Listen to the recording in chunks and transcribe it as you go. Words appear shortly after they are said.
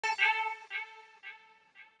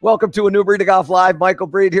Welcome to A New Breed of Golf Live. Michael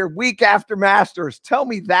Breed here, week after Masters. Tell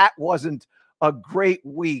me that wasn't a great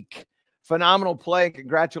week. Phenomenal play.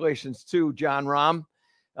 Congratulations to John Rahm.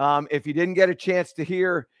 If you didn't get a chance to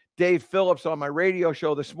hear Dave Phillips on my radio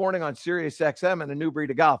show this morning on Sirius XM and A New Breed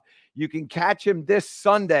of Golf, you can catch him this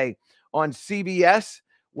Sunday on CBS.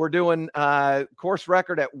 We're doing course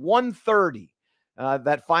record at 1:30.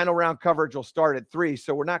 That final round coverage will start at 3.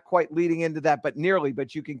 So we're not quite leading into that, but nearly.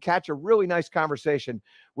 But you can catch a really nice conversation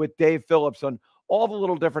with Dave Phillips on all the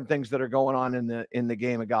little different things that are going on in the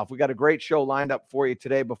game of golf. We got a great show lined up for you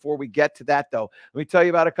today. Before we get to that, though, let me tell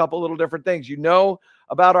you about a couple little different things. You know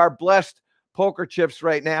about our blessed poker chips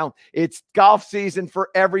right now. It's golf season for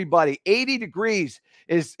everybody. 80 degrees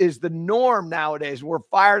is the norm nowadays. We're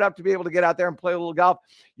fired up to be able to get out there and play a little golf.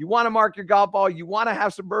 You want to mark your golf ball. You want to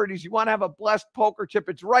have some birdies. You want to have a blessed poker chip.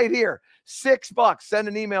 It's right here. $6. Send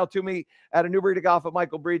an email to me at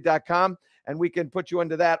anewbreedofgolf@michaelbreed.com, and we can put you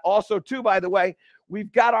into that. Also, too, by the way,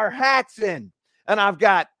 we've got our hats in, and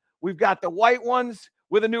we've got the white ones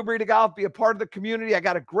with A New Breed of Golf. Be a part of the community. I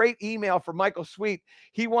got a great email from Michael Sweet.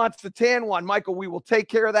 He wants the tan one. Michael, we will take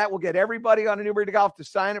care of that. We'll get everybody on A New Breed of Golf to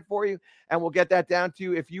sign it for you, and we'll get that down to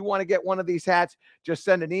you. If you want to get one of these hats, just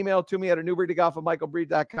send an email to me at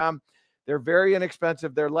anewbreedofgolf@michaelbreed.com. They're very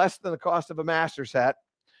inexpensive. They're less than the cost of a Masters hat,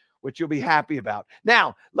 which you'll be happy about.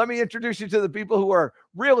 Now, let me introduce you to the people who are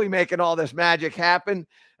really making all this magic happen.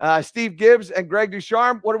 Steve Gibbs and Greg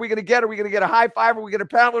Ducharme. What are we going to get? Are we going to get a high five? Are we going to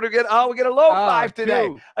pound? What are we going to get? Oh, we get a low five today.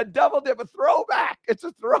 Dude. A double dip, a throwback. It's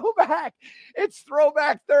a throwback. It's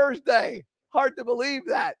Throwback Thursday. Hard to believe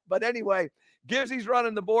that. But anyway, Gibbsy's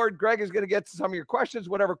running the board. Greg is going to get to some of your questions.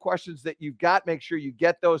 Whatever questions that you've got, make sure you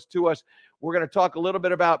get those to us. We're going to talk a little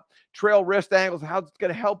bit about trail wrist angles, how it's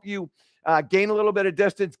going to help you gain a little bit of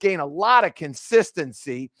distance, gain a lot of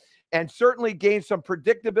consistency, and certainly gain some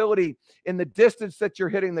predictability in the distance that you're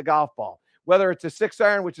hitting the golf ball. Whether it's a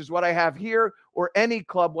 6-iron, which is what I have here, or any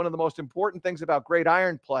club, one of the most important things about great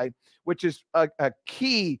iron play, which is a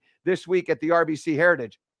key this week at the RBC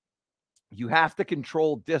Heritage, you have to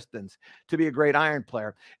control distance to be a great iron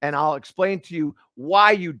player. And I'll explain to you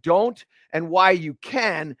why you don't and why you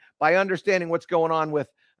can by understanding what's going on with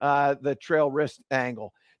the trail wrist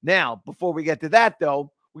angle. Now, before we get to that,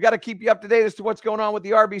 though, we got to keep you up to date as to what's going on with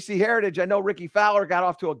the RBC Heritage. I know Ricky Fowler got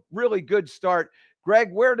off to a really good start. Greg,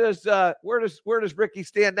 where does Ricky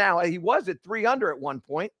stand now? He was at 3 under at one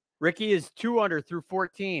point. Ricky is 2 under through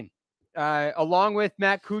 14. Along with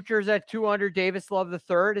Matt Kuchar's at 2 under. Davis Love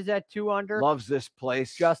III is at 2 under. Loves this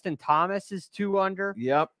place. Justin Thomas is 2 under.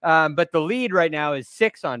 Yep. But the lead right now is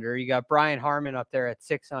 6 under. You got Brian Harmon up there at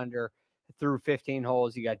 6 under through 15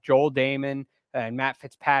 holes. You got Joel Damon and Matt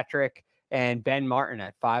Fitzpatrick and Ben Martin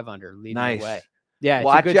at 5 under leading the way. Yeah, it's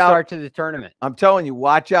a good start to the tournament. I'm telling you,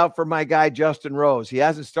 watch out for my guy, Justin Rose. He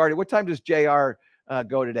hasn't started. What time does JR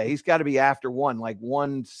go today? He's got to be after 1, like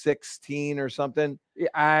 1:16 or something.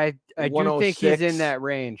 I do think he's in that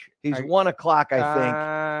range. He's 1 o'clock,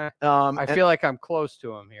 I think. I feel like I'm close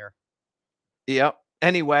to him here. Yep.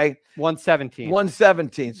 Anyway, 117.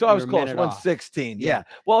 117. So I was close. 116. 116. Yeah.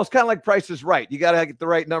 Well, it's kind of like Price is Right. You got to get the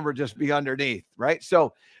right number, just be underneath, right?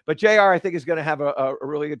 So, but JR, I think, is going to have a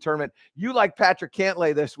really good tournament. You like Patrick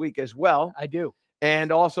Cantlay this week as well. I do.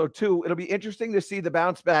 And also, too, it'll be interesting to see the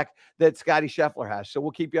bounce back that Scotty Scheffler has. So we'll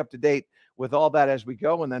keep you up to date with all that as we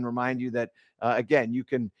go, and then remind you that, again, you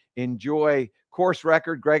can enjoy course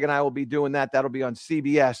record. Greg and I will be doing that. That'll be on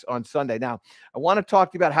CBS on Sunday. Now, I want to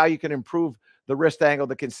talk to you about how you can improve the wrist angle,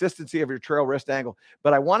 the consistency of your trail wrist angle.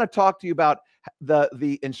 But I want to talk to you about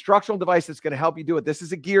the instructional device that's going to help you do it. This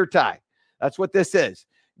is a gear tie. That's what this is.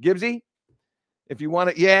 Gibbsy, if you want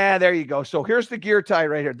it, yeah, there you go. So here's the gear tie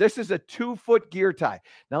right here. This is a 2-foot gear tie.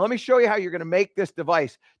 Now, let me show you how you're going to make this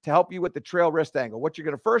device to help you with the trail wrist angle. What you're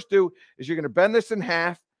going to first do is you're going to bend this in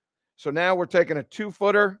half. So now we're taking a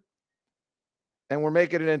 2-footer and we're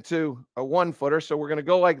making it into a 1-footer. So we're going to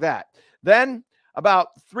go like that. Then about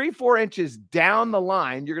 3-4 inches down the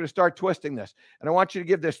line, you're going to start twisting this. And I want you to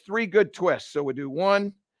give this 3 good twists. So we do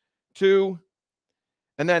 1, 2,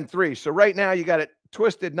 and then 3. So right now you got it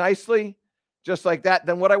twisted nicely, just like that.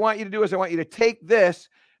 Then what I want you to do is I want you to take this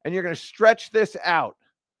and you're going to stretch this out.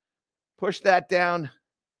 Push that down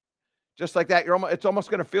just like that. It's almost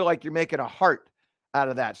going to feel like you're making a heart out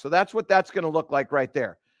of that. So that's what that's going to look like right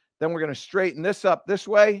there. Then we're going to straighten this up this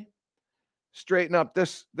way. Straighten up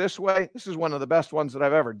this way. This is one of the best ones that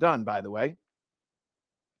I've ever done, by the way.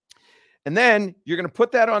 And then you're going to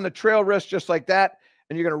put that on the trail wrist just like that,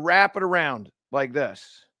 and you're going to wrap it around like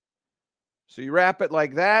this. So you wrap it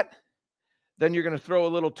like that. Then you're going to throw a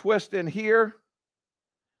little twist in here.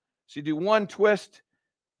 So you do 1 twist,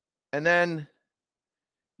 and then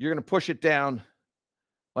you're going to push it down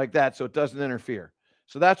like that so it doesn't interfere.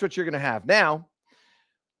 So that's what you're going to have. Now,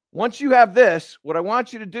 once you have this, what I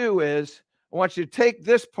want you to do is I want you to take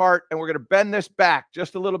this part and we're going to bend this back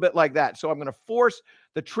just a little bit like that. So I'm going to force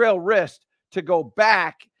the trail wrist to go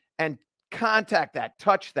back and contact that,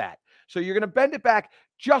 touch that. So you're going to bend it back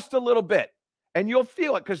just a little bit and you'll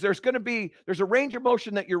feel it because there's a range of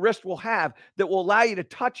motion that your wrist will have that will allow you to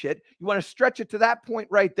touch it. You want to stretch it to that point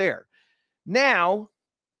right there. Now,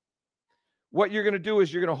 what you're going to do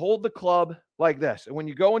is you're going to hold the club like this. And when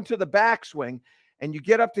you go into the backswing and you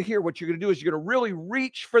get up to here, what you're going to do is you're going to really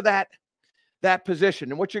reach for that position.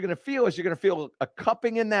 And what you're going to feel is you're going to feel a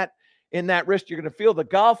cupping in that wrist. You're going to feel the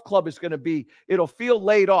golf club is going to be, it'll feel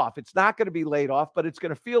laid off. It's not going to be laid off, but it's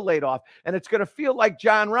going to feel laid off. And it's going to feel like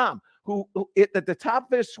Jon Rahm, who at the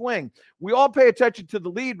top of his swing, we all pay attention to the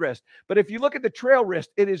lead wrist. But if you look at the trail wrist,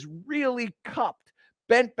 it is really cupped,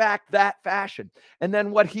 bent back that fashion. And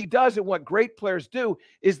then what he does and what great players do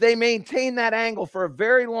is they maintain that angle for a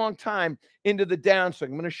very long time into the downswing.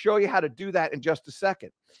 I'm going to show you how to do that in just a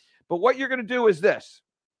second. But what you're going to do is this.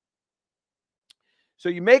 So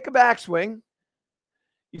you make a backswing.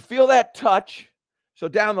 You feel that touch. So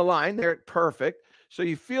down the line there, perfect. So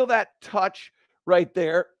you feel that touch right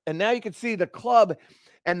there. And now you can see the club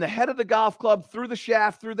and the head of the golf club through the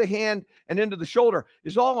shaft, through the hand, and into the shoulder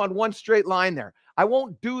is all on one straight line there. I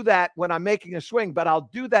won't do that when I'm making a swing, but I'll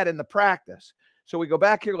do that in the practice. So we go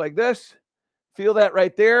back here like this. Feel that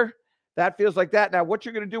right there. That feels like that. Now, what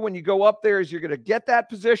you're going to do when you go up there is you're going to get that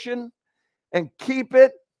position and keep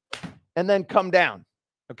it and then come down.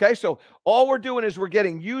 Okay, so all we're doing is we're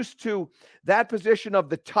getting used to that position of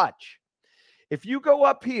the touch. If you go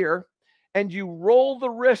up here and you roll the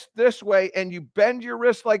wrist this way and you bend your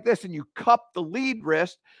wrist like this and you cup the lead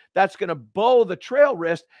wrist, that's going to bow the trail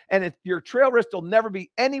wrist, and your trail wrist will never be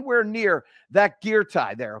anywhere near that gear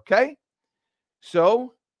tie there, okay?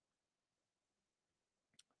 So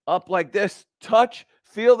up like this, touch,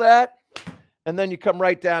 feel that, and then you come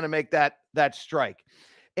right down and make that strike.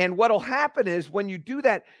 And what'll happen is when you do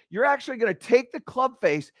that, you're actually going to take the club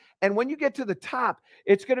face, and when you get to the top,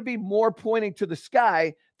 it's going to be more pointing to the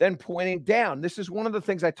sky than pointing down. This is one of the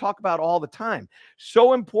things I talk about all the time.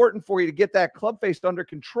 So important for you to get that club face under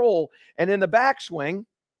control, and in the backswing,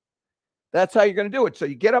 that's how you're going to do it. So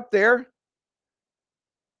you get up there,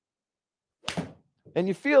 and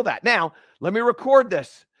you feel that. Now, let me record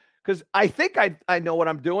this, because I think I know what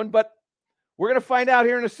I'm doing, but we're going to find out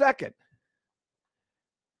here in a second.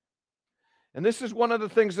 And this is one of the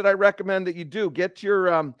things that I recommend that you do. Get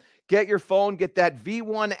your phone, get that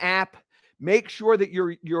V1 app. Make sure that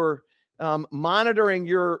you're monitoring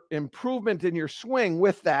your improvement in your swing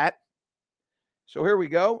with that. So here we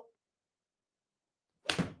go.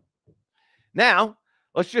 Now,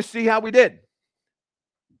 let's just see how we did.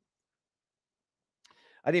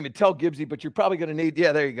 I didn't even tell Gibbsy, but you're probably going to need,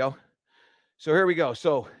 yeah, there you go. So here we go.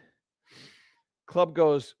 So club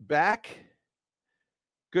goes back.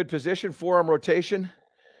 Good position, forearm rotation.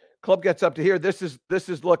 Club gets up to here. This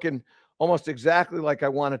is looking almost exactly like I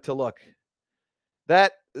want it to look.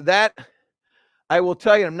 That I will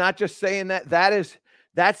tell you, I'm not just saying that.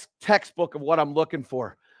 That's textbook of what I'm looking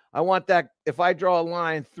for. I want that. If I draw a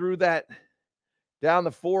line through that, down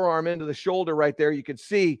the forearm into the shoulder right there, you can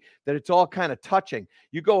see that it's all kind of touching.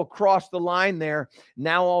 You go across the line there,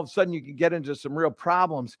 now all of a sudden you can get into some real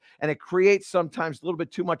problems, and it creates sometimes a little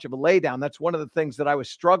bit too much of a laydown. That's one of the things that I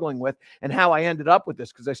was struggling with and how I ended up with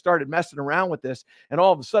this, because I started messing around with this, and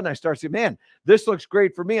all of a sudden I started saying, man, this looks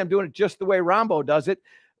great for me. I'm doing it just the way Rambo does it.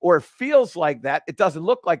 Or it feels like that. It doesn't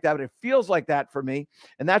look like that, but it feels like that for me.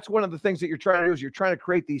 And that's one of the things that you're trying to do, is you're trying to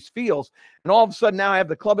create these feels. And all of a sudden now I have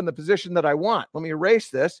the club in the position that I want. Let me erase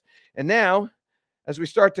this. And now as we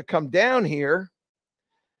start to come down here,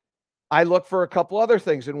 I look for a couple other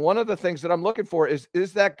things. And one of the things that I'm looking for is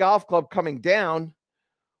that golf club coming down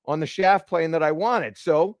on the shaft plane that I wanted?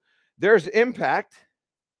 So there's impact.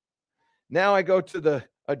 Now I go to the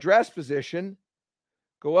address position,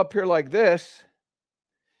 go up here like this.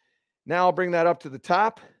 Now I'll bring that up to the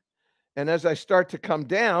top. And as I start to come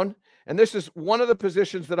down, and this is one of the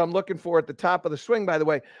positions that I'm looking for at the top of the swing, by the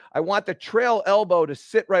way, I want the trail elbow to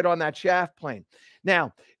sit right on that shaft plane.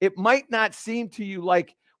 Now, it might not seem to you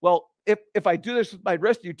like, well, if I do this with my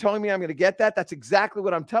wrist, you're telling me I'm going to get that? That's exactly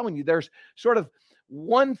what I'm telling you. There's sort of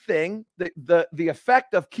one thing, the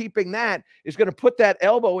effect of keeping that is going to put that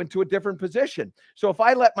elbow into a different position. So if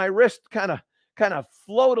I let my wrist kind of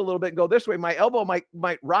float a little bit and go this way, my elbow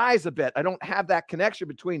might rise a bit. I don't have that connection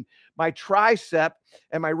between my tricep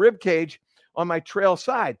and my rib cage on my trail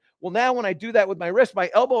side. Well, now when I do that with my wrist, my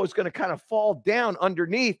elbow is going to kind of fall down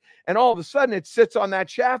underneath, and all of a sudden it sits on that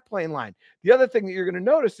shaft plane line. The other thing that you're going to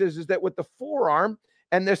notice is that with the forearm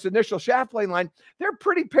and this initial shaft plane line, they're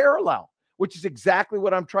pretty parallel, which is exactly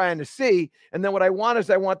what I'm trying to see. And then what I want is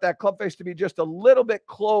I want that club face to be just a little bit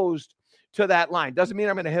closed to that line. Doesn't mean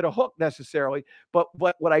I'm going to hit a hook necessarily, but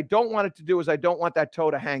what I don't want it to do is I don't want that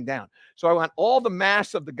toe to hang down. So I want all the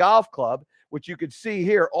mass of the golf club, which you could see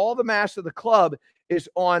here, all the mass of the club is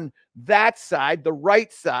on that side, the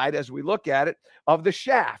right side, as we look at it, of the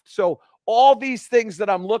shaft. So all these things that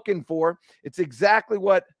I'm looking for, it's exactly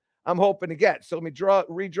what I'm hoping to get. So let me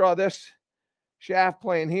redraw this shaft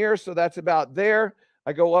plane here. So that's about there.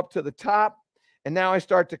 I go up to the top, and now I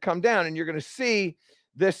start to come down, and you're going to see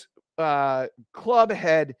this club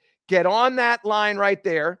head get on that line right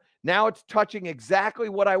there. Now it's touching exactly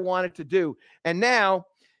what I want it to do. And now,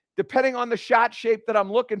 depending on the shot shape that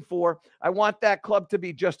I'm looking for, I want that club to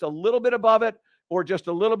be just a little bit above it or just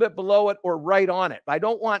a little bit below it or right on it. I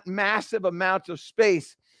don't want massive amounts of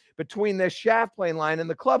space between this shaft plane line and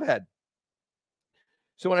the club head.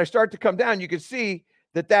 So when I start to come down, you can see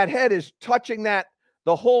that that head is touching that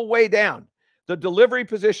the whole way down. The delivery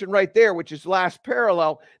position right there, which is last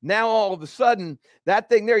parallel, now all of a sudden, that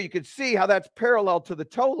thing there, you can see how that's parallel to the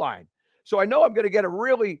toe line. So I know I'm going to get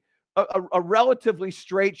a relatively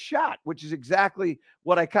straight shot, which is exactly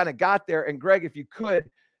what I kind of got there. And Greg, if you could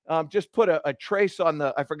just put a trace on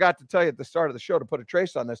I forgot to tell you at the start of the show to put a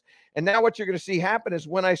trace on this. And now what you're going to see happen is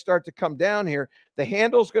when I start to come down here, the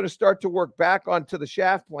handle's going to start to work back onto the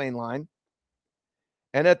shaft plane line.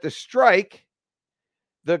 And at the strike,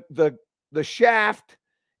 the shaft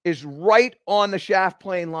is right on the shaft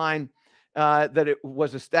plane line that it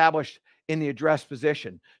was established in the address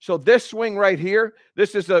position. So this swing right here,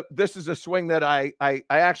 this is a swing that I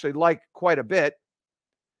actually like quite a bit.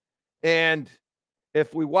 And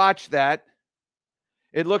if we watch that,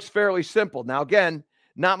 it looks fairly simple. Now, again,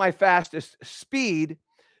 not my fastest speed,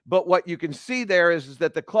 but what you can see there is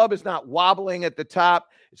that the club is not wobbling at the top.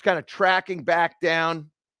 It's kind of tracking back down.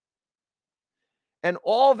 And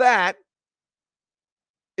all that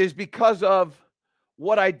is because of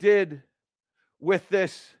what I did with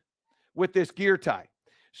this gear tie.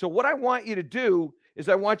 So what I want you to do is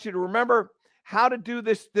I want you to remember how to do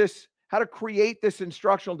this, how to create this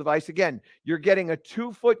instructional device. Again, you're getting a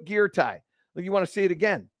 2-foot gear tie. You want to see it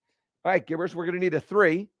again. All right, givers, we're going to need a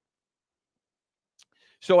 3.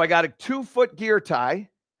 So I got a 2-foot gear tie.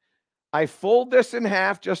 I fold this in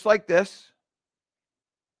half just like this.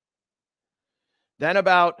 Then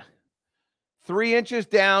about 3 inches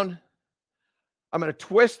down, I'm going to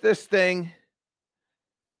twist this thing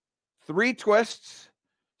 3 twists.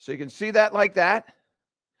 So you can see that like that.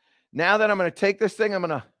 Now then I'm going to take this thing, I'm going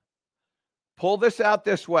to pull this out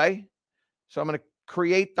this way. So I'm going to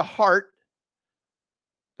create the heart.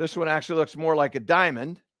 This one actually looks more like a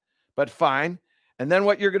diamond, but fine. And then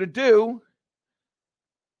what you're going to do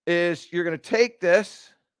is you're going to take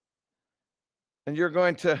this and you're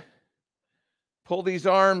going to pull these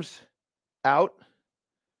arms out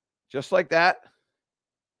just like that.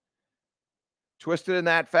 Twist it in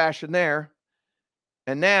that fashion there.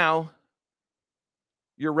 And now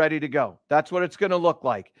you're ready to go. That's what it's going to look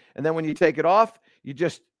like. And then when you take it off, you're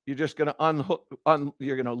just going to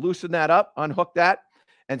you're going to loosen that up, unhook that,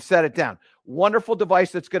 and set it down. Wonderful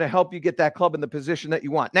device that's going to help you get that club in the position that you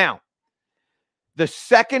want. Now, the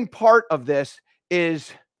second part of this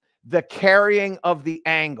is the carrying of the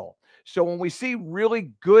angle. So when we see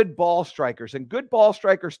really good ball strikers, and good ball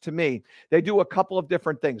strikers to me, they do a couple of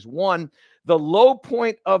different things. One, the low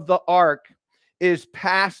point of the arc is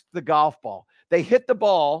past the golf ball. They hit the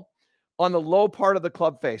ball on the low part of the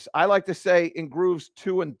club face. I like to say in grooves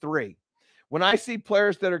 2 and 3. When I see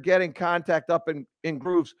players that are getting contact up in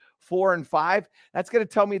grooves 4 and 5, that's going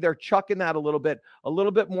to tell me they're chucking that a little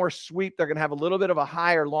bit more sweep. They're going to have a little bit of a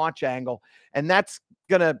higher launch angle. And that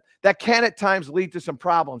can at times lead to some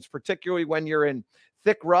problems, particularly when you're in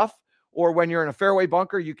thick rough or when you're in a fairway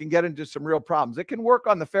bunker. You can get into some real problems. It can work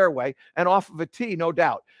on the fairway and off of a tee, no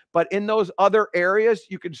doubt. But in those other areas,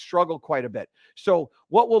 you can struggle quite a bit. So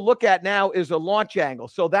what we'll look at now is a launch angle.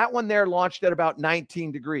 So that one there launched at about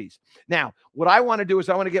 19 degrees. Now, what I want to do is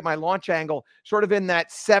I want to get my launch angle sort of in that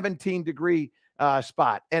 17-degree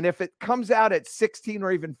spot. And if it comes out at 16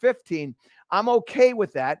 or even 15, I'm okay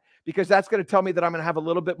with that because that's going to tell me that I'm going to have a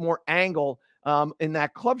little bit more angle in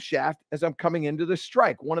that club shaft as I'm coming into the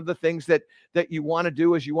strike. One of the things that you want to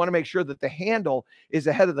do is you want to make sure that the handle is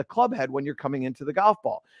ahead of the club head when you're coming into the golf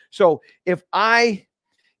ball. So if I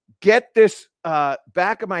get this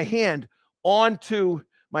back of my hand onto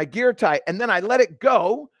my gear tie and then I let it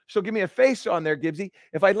go So give me a face on there, Gibbsy.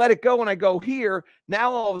 If I let it go and I go here,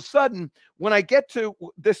 now all of a sudden, when I get to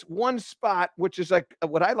this one spot, which is like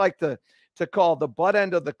what I like to call the butt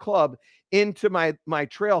end of the club into my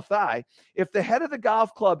trail thigh, if the head of the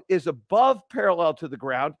golf club is above parallel to the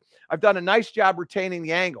ground, I've done a nice job retaining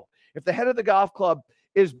the angle. If the head of the golf club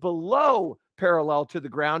is below parallel to the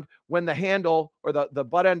ground, when the handle or the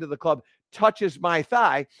butt end of the club touches my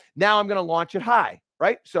thigh, now I'm going to launch it high,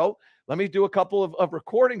 right? So let me do a couple of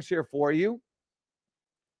recordings here for you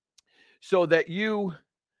so that you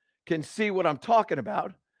can see what I'm talking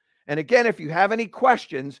about. And again, if you have any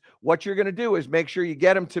questions, what you're going to do is make sure you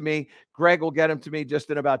get them to me. Greg will get them to me just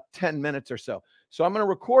in about 10 minutes or so. So I'm going to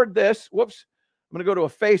record this. Whoops. I'm going to go to a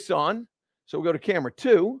face on. So we'll go to camera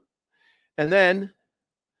 2. And then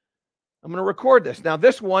I'm going to record this. Now,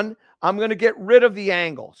 this one, I'm going to get rid of the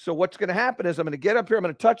angle. So what's going to happen is I'm going to get up here. I'm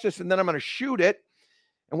going to touch this, and then I'm going to shoot it.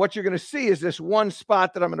 And what you're going to see is this one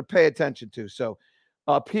spot that I'm going to pay attention to. So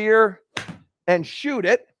up here and shoot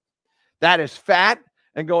it. That is fat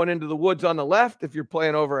and going into the woods on the left. If you're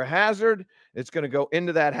playing over a hazard, it's going to go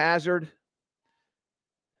into that hazard.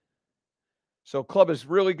 So club is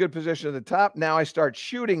really good position at the top. Now I start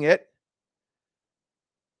shooting it.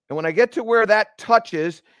 And when I get to where that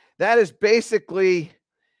touches, that is basically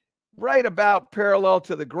right about parallel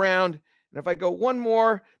to the ground. And if I go one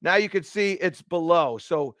more, now you can see it's below.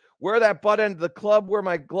 So where that butt end of the club, where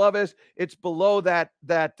my glove is, it's below that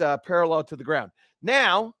parallel to the ground.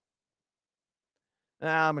 Now,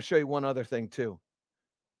 I'm going to show you one other thing too.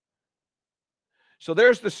 So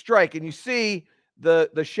there's the strike, and you see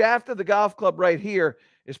the shaft of the golf club right here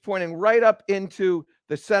is pointing right up into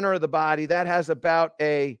the center of the body. That has about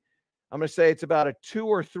I'm going to say it's about a 2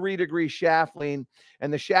 or 3 degree shaft lean,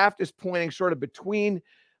 and the shaft is pointing sort of between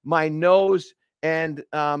my nose and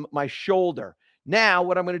my shoulder. Now,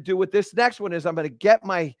 what I'm going to do with this next one is I'm going to get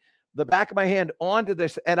the back of my hand onto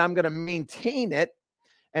this, and I'm going to maintain it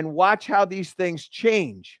and watch how these things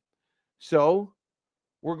change. So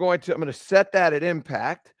I'm going to set that at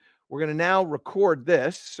impact. We're going to now record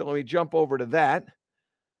this. So let me jump over to that.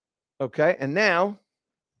 Okay. And now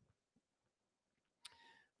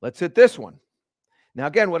let's hit this one. Now,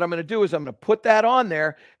 again, what I'm going to do is I'm going to put that on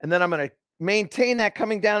there, and then I'm going to maintain that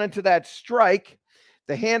coming down into that strike.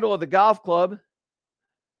 The handle of the golf club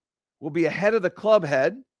will be ahead of the club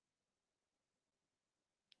head.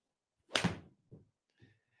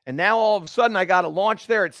 And now all of a sudden I got a launch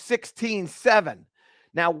there at 16.7.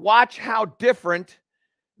 Now watch how different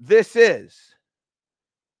this is.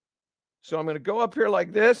 So I'm going to go up here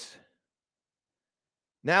like this.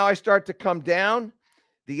 Now I start to come down.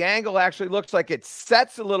 The angle actually looks like it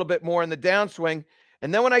sets a little bit more in the downswing.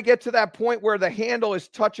 And then when I get to that point where the handle is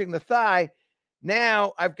touching the thigh,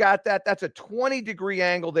 now I've got that. That's a 20-degree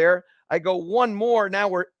angle there. I go one more. Now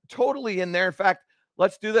we're totally in there. In fact,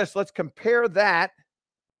 let's do this. Let's compare that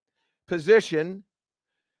position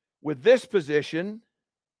with this position.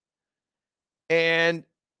 And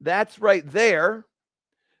that's right there.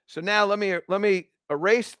 So now let me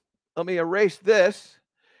erase this.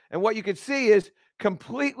 And what you can see is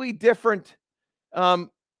completely different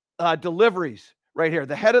deliveries right here.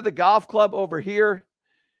 The head of the golf club over here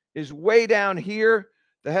is way down here.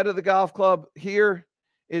 The head of the golf club here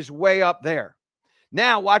is way up there.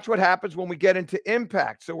 Now watch what happens when we get into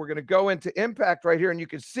impact. So we're going to go into impact right here, and you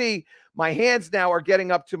can see my hands now are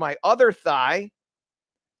getting up to my other thigh,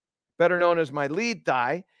 better known as my lead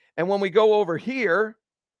thigh. And when we go over here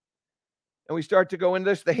and we start to go into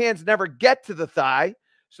this, the hands never get to the thigh.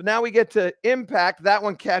 So now we get to impact. That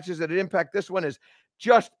one catches it at impact. This one is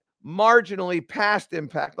just marginally past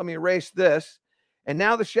impact. Let me erase this. And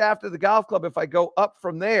now the shaft of the golf club, if I go up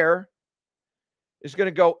from there, is going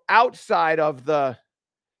to go outside of the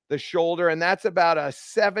shoulder. And that's about a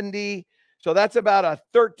 70. So that's about a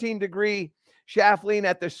 13-degree shaft lean.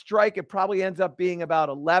 At the strike, it probably ends up being about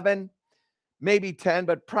 11, maybe 10,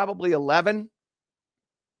 but probably 11.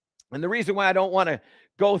 And the reason why I don't want to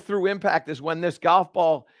go through impact is when this golf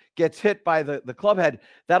ball gets hit by the club head,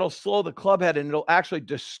 that'll slow the club head and it'll actually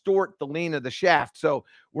distort the lean of the shaft. So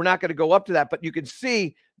we're not going to go up to that, but you can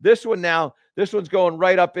see this one now, this one's going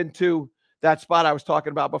right up into that spot I was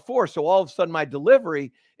talking about before. So all of a sudden my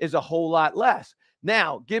delivery is a whole lot less.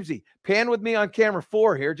 Now, Gibbsy, pan with me on camera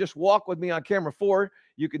 4 here. Just walk with me on camera 4.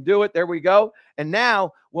 You can do it. There we go. And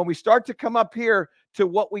now when we start to come up here to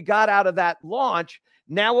what we got out of that launch,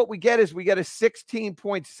 now what we get is we get a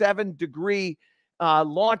 16.7 degree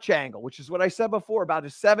launch angle, which is what I said before, about a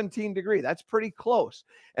 17 degree. That's pretty close.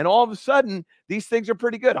 And all of a sudden, these things are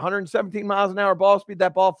pretty good. 117 miles an hour ball speed.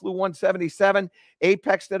 That ball flew 177,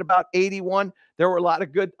 apexed at about 81. There were a lot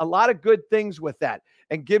of good things with that.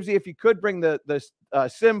 And Gibbsy, if you could bring the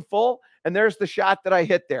sim full, and there's the shot that I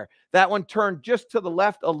hit there. That one turned just to the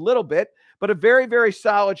left a little bit, but a very, very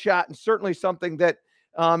solid shot, and certainly something that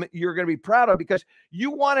you're going to be proud of, because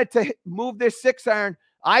you wanted to move this 6-iron.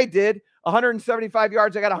 I did 175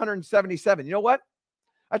 yards. I got 177. You know what?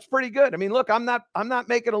 That's pretty good. I mean, look, I'm not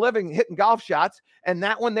making a living hitting golf shots, and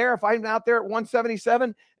that one there, if I'm out there at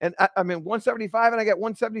 177 and 175 and I get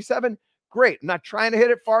 177, great. I'm not trying to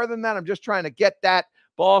hit it farther than that. I'm just trying to get that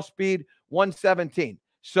ball speed 117.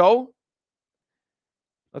 So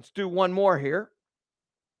let's do one more here.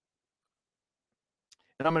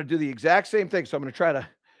 And I'm going to do the exact same thing. So I'm going to try to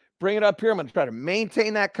bring it up here. I'm going to try to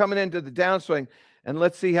maintain that coming into the downswing. And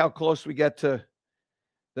let's see how close we get to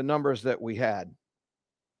the numbers that we had.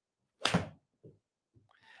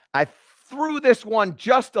 I threw this one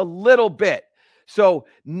just a little bit. So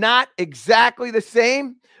not exactly the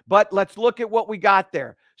same, but let's look at what we got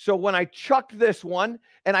there. So when I chucked this one,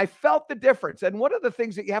 and I felt the difference. And one of the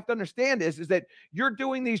things that you have to understand is that you're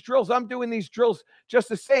doing these drills. I'm doing these drills just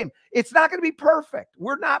the same. It's not going to be perfect.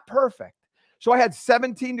 We're not perfect. So I had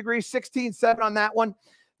 17 degrees, 16.7 on that one.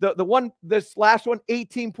 This last one,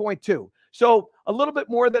 18.2. So a little bit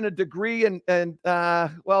more than a degree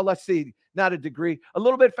well, let's see, not a degree, a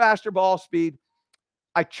little bit faster ball speed.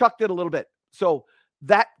 I chucked it a little bit. So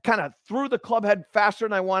that kind of threw the club head faster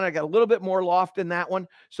than I wanted. I got a little bit more loft in that one.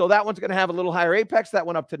 So that one's going to have a little higher apex. That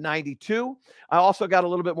went up to 92. I also got a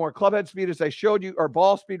little bit more club head speed, as I showed you, or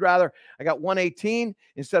ball speed rather. I got 118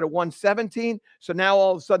 instead of 117. So now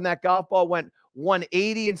all of a sudden that golf ball went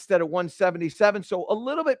 180 instead of 177. So a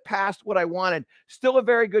little bit past what I wanted. Still a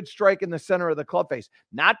very good strike in the center of the club face.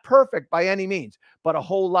 Not perfect by any means, but a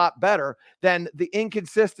whole lot better than the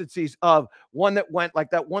inconsistencies of one that went like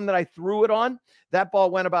that one that I threw it on. That ball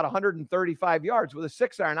went about 135 yards with a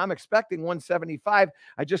 6-iron. I'm expecting 175.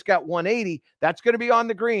 I just got 180. That's going to be on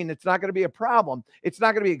the green. It's not going to be a problem. It's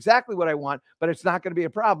not going to be exactly what I want, but it's not going to be a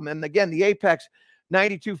problem. And again, the apex,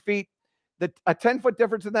 92 feet. A 10-foot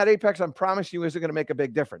difference in that apex, I promise you, isn't going to make a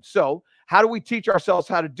big difference. So how do we teach ourselves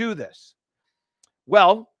how to do this?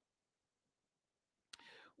 Well,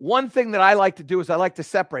 one thing that I like to do is I like to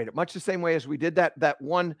separate it, much the same way as we did that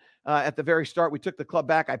one at the very start. We took the club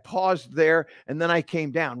back. I paused there, and then I came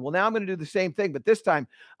down. Well, now I'm going to do the same thing, but this time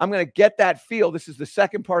I'm going to get that feel. This is the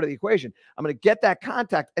second part of the equation. I'm going to get that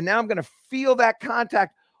contact, and now I'm going to feel that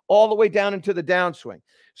contact all the way down into the downswing.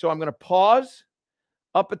 So I'm going to pause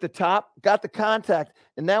up at the top, got the contact.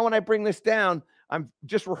 And now when I bring this down, I'm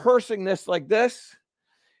just rehearsing this like this.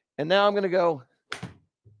 And now I'm going to go.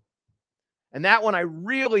 And that one, I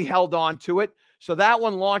really held on to it. So that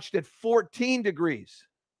one launched at 14 degrees.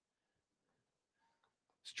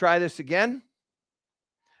 Let's try this again.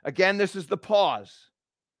 Again, this is the pause.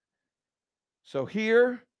 So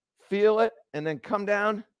here, feel it, and then come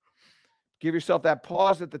down. Give yourself that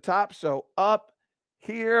pause at the top. So up,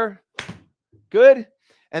 here, good.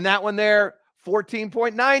 And that one there,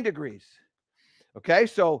 14.9 degrees. Okay,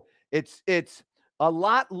 so it's a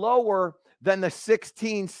lot lower than the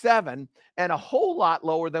 16.7 and a whole lot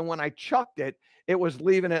lower than when I chucked it. It was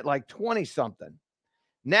leaving it like 20-something.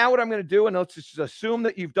 Now what I'm going to do, and let's just assume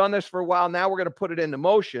that you've done this for a while. Now we're going to put it into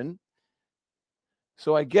motion.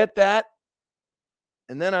 So I get that,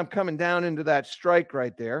 and then I'm coming down into that strike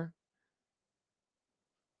right there.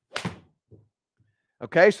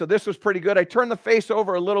 Okay, so this was pretty good. I turned the face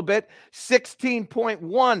over a little bit,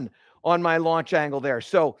 16.1 on my launch angle there.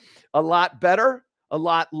 So a lot better, a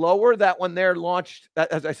lot lower. That one there launched,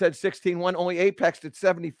 as I said, 16.1, only apexed at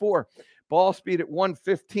 74. Ball speed at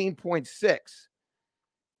 115.6.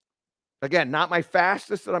 Again, not my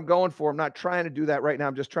fastest that I'm going for. I'm not trying to do that right now.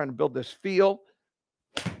 I'm just trying to build this feel.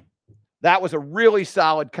 That was a really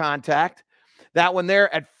solid contact. That one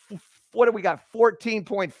there at, what do we got?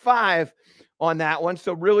 14.5 on that one.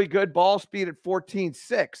 So really good ball speed at 14.6,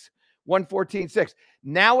 114.6.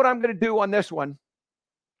 Now what I'm going to do on this one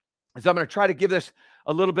is I'm going to try to give this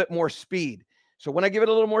a little bit more speed. So when I give it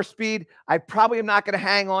a little more speed, I probably am not going to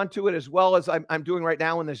hang on to it as well as I'm doing right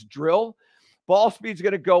now in this drill. Ball speed's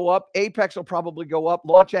going to go up. Apex will probably go up.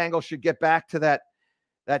 Launch angle should get back to that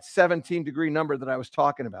 17-degree number that I was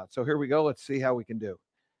talking about. So here we go. Let's see how we can do.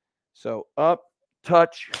 So up,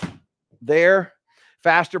 touch, there,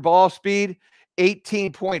 faster ball speed.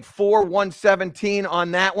 18.4, 117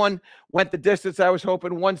 on that one. Went the distance I was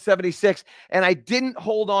hoping, 176. And I didn't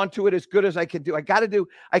hold on to it as good as I can do. I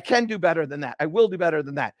can do better than that. I will do better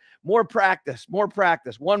than that. More practice.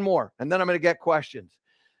 One more. And then I'm going to get questions.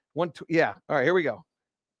 Yeah. All right, here we go.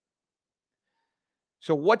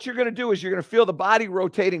 So what you're going to do is you're going to feel the body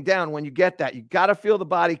rotating down when you get that. You got to feel the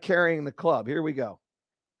body carrying the club. Here we go.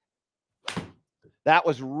 That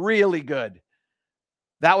was really good.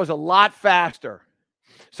 That was a lot faster.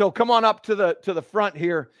 So come on up to the front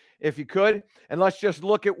here if you could, and let's just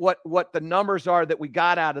look at what the numbers are that we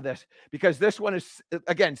got out of this, because this one is,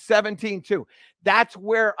 again, 17.2. That's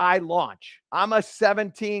where I launch. I'm a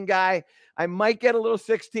 17 guy. I might get a little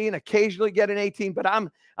 16, occasionally get an 18, but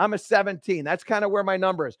I'm a 17. That's kind of where my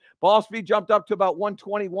number is. Ball speed jumped up to about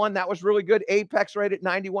 121. That was really good. Apex right at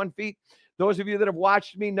 91 feet. Those of you that have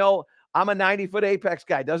watched me know I'm a 90-foot apex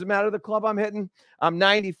guy. Doesn't matter the club I'm hitting. I'm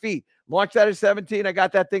 90 feet. Launched that at 17. I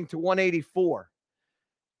got that thing to 184.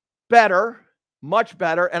 Better, much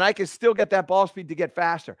better, and I can still get that ball speed to get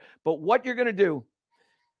faster. But what you're going to do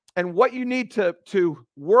and what you need to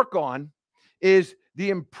work on is the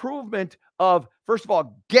improvement of, first of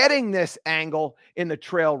all, getting this angle in the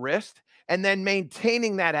trail wrist and then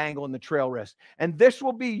maintaining that angle in the trail wrist. And this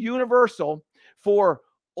will be universal for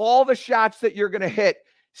all the shots that you're going to hit,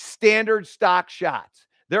 standard stock shots.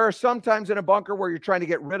 There are sometimes in a bunker where you're trying to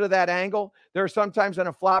get rid of that angle. There are sometimes in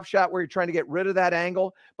a flop shot where you're trying to get rid of that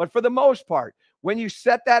angle. But for the most part, when you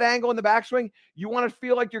set that angle in the backswing, you want to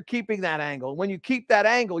feel like you're keeping that angle. When you keep that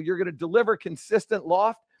angle, you're going to deliver consistent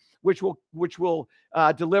loft, which will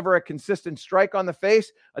deliver a consistent strike on the face,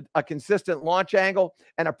 a consistent launch angle,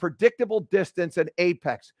 and a predictable distance and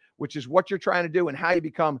apex, which is what you're trying to do and how you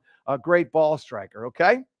become a great ball striker,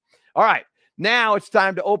 okay? All right, now it's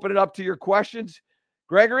time to open it up to your questions.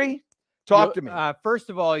 Gregory, talk to me. First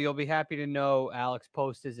of all, you'll be happy to know Alex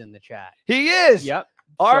Post is in the chat. He is. Yep.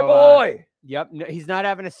 Our boy. Yep. No, he's not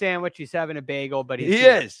having a sandwich. He's having a bagel, but he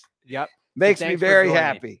is. Yep. Makes me very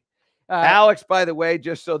happy. Alex, by the way,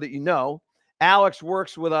 just so that you know, Alex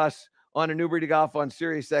works with us on An Uber to Golf on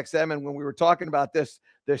Sirius XM. And when we were talking about this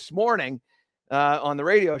morning on the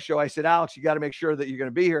radio show, I said, Alex, you got to make sure that you're going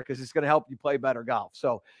to be here because it's going to help you play better golf.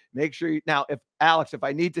 So make sure you, now, if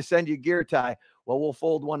I need to send you a gear tie, well, we'll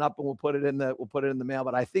fold one up and we'll put it in the mail.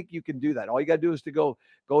 But I think you can do that. All you got to do is to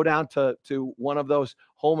go down to one of those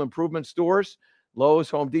home improvement stores, Lowe's,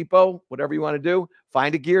 Home Depot, whatever you want to do.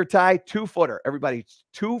 Find a gear tie, 2-footer. Everybody,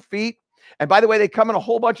 2 feet. And by the way, they come in a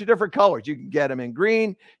whole bunch of different colors. You can get them in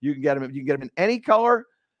green. You can get them in any color.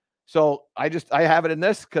 So I have it in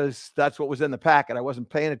this because that's what was in the packet. I wasn't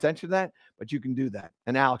paying attention to that, but you can do that.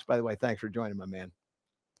 And Alex, by the way, thanks for joining, my man.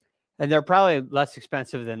 And they're probably less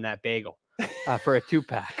expensive than that bagel for a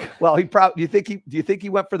 2-pack. Well, do you think he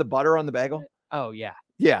went for the butter on the bagel? Oh yeah.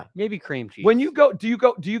 Yeah. Maybe cream cheese. When you go, do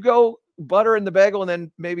you go butter in the bagel and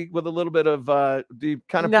then maybe with a little bit of, do you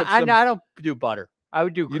kind of I don't do butter. I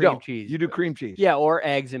would do cream cheese. You do cream cheese. Yeah. Or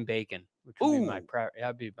eggs and bacon, which would be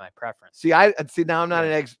that'd be my preference. See, now I'm not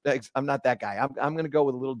an eggs. I'm not that guy. I'm going to go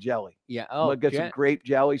with a little jelly. Yeah. I'm going to get some grape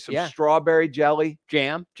jelly, some strawberry jelly.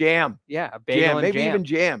 Jam. Yeah. A bagel and maybe jam. Even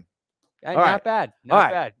jam. Not right. bad. Not All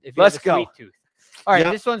right. bad. If you Let's have a go. sweet tooth. All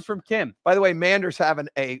right. This one's from Tim. By the way, Mander's having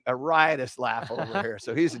a riotous laugh over here,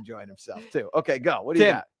 so he's enjoying himself too. Okay, go. What do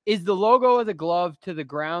you got? Is the logo of the glove to the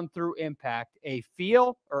ground through impact a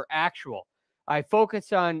feel or actual? I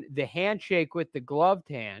focus on the handshake with the gloved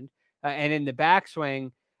hand, and in the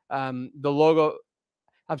backswing, the logo.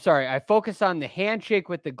 I'm sorry. I focus on the handshake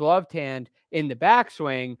with the gloved hand in the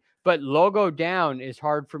backswing, but logo down is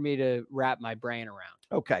hard for me to wrap my brain around.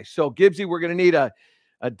 Okay, so Gibbsy, we're going to need a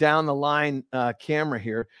down the line camera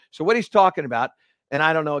here. So what he's talking about, and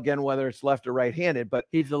I don't know again whether it's left or right-handed, but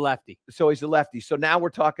he's a lefty. So he's a lefty. So now we're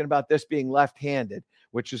talking about this being left-handed,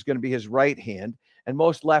 which is going to be his right hand. And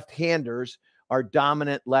most left-handers are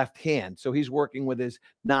dominant left hand. So he's working with his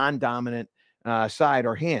non-dominant side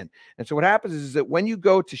or hand. And so what happens is that when you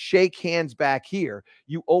go to shake hands back here,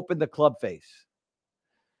 you open the club face.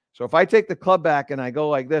 So if I take the club back and I go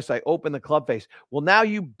like this, I open the club face. Well, now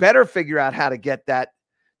you better figure out how to get that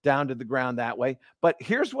down to the ground that way. But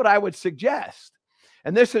here's what I would suggest.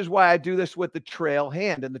 And this is why I do this with the trail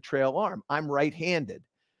hand and the trail arm. I'm right-handed.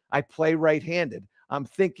 I play right-handed. I'm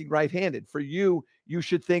thinking right-handed. For you, you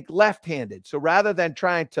should think left-handed. So rather than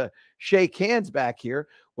trying to shake hands back here,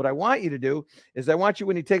 what I want you to do is I want you,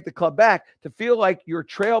 when you take the club back, to feel like your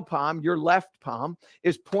trail palm, your left palm,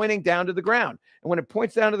 is pointing down to the ground. And when it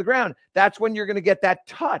points down to the ground, that's when you're going to get that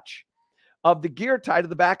touch of the gear tie to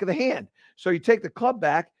the back of the hand. So you take the club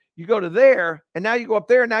back, You go to there, and now you go up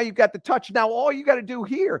there, and now you've got the touch. Now all you got to do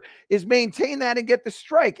here is maintain that and get the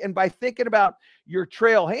strike. And by thinking about your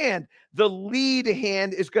trail hand, the lead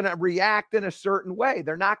hand is going to react in a certain way.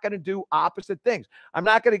 They're not going to do opposite things. I'm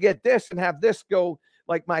not going to get this and have this go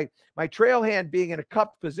like my trail hand being in a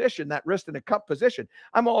cupped position, that wrist in a cupped position.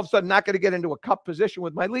 I'm all of a sudden not going to get into a cupped position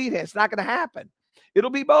with my lead hand. It's not going to happen. It'll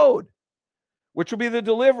be bowed, which will be the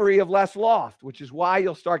delivery of less loft, which is why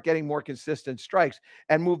you'll start getting more consistent strikes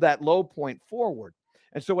and move that low point forward.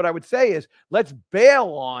 And so what I would say is, let's bail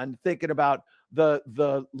on thinking about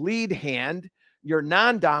the lead hand, your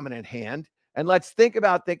non-dominant hand, and let's think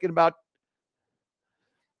about thinking about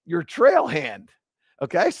your trail hand.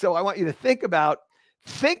 Okay, so I want you to think about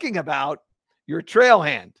thinking about your trail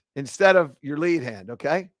hand instead of your lead hand.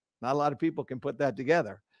 Okay, not a lot of people can put that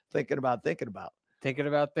together. Thinking about.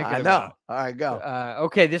 I know. All right, go.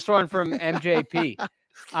 Okay, this one from MJP.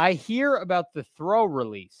 I hear about the throw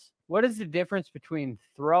release. What is the difference between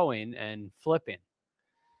throwing and flipping?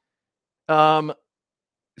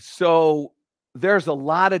 So there's a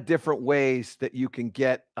lot of different ways that you can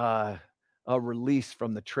get a release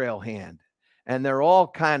from the trail hand, and they're all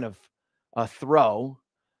kind of a throw.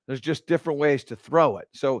 There's just different ways to throw it.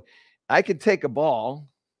 So I could take a ball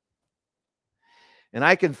and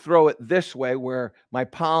I can throw it this way where my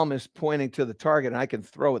palm is pointing to the target, and I can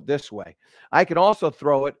throw it this way. I can also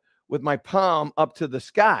throw it with my palm up to the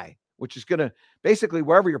sky, which is going to basically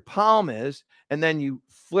wherever your palm is, and then you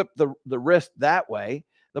flip the wrist that way,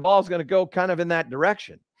 the ball is going to go kind of in that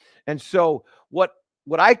direction. And so what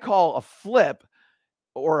I call a flip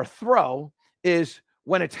or a throw is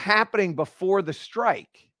when it's happening before the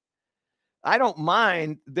strike. I don't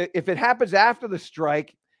mind that if it happens after the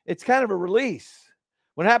strike, it's kind of a release.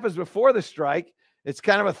 When it happens before the strike, it's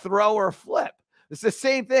kind of a throw or a flip. It's the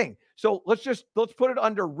same thing. So let's put it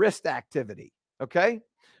under wrist activity, okay?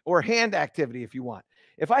 Or hand activity if you want.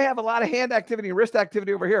 If I have a lot of hand activity and wrist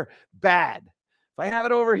activity over here, bad. If I have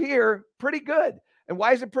it over here, pretty good. And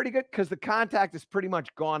why is it pretty good? Because the contact is pretty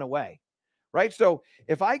much gone away, right? So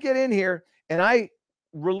if I get in here and I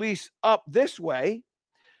release up this way,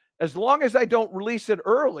 as long as I don't release it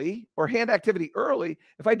early or hand activity early,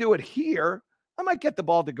 if I do it here, I might get the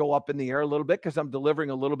ball to go up in the air a little bit because I'm delivering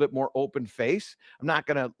a little bit more open face. I'm not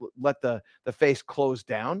going to let the face close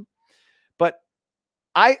down. But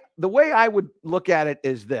the way I would look at it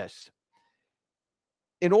is this.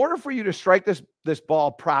 In order for you to strike this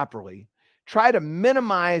ball properly, try to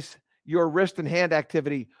minimize your wrist and hand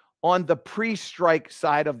activity on the pre-strike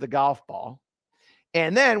side of the golf ball.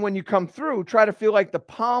 And then when you come through, try to feel like the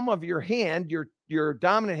palm of your hand, your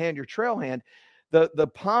dominant hand, your trail hand, the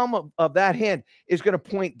palm of that hand is going to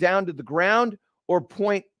point down to the ground or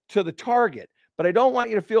point to the target. But I don't want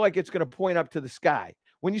you to feel like it's going to point up to the sky.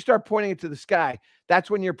 When you start pointing it to the sky,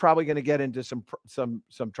 that's when you're probably going to get into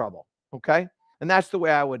some trouble. Okay. And that's the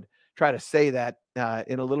way I would try to say that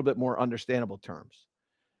in a little bit more understandable terms.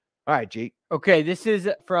 All right, G. Okay, this is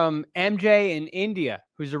from MJ in India,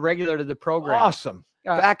 who's a regular to the program. Awesome.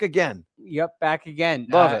 Back again. Yep, back again.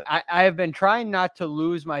 Love it. I have been trying not to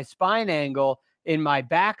lose my spine angle in my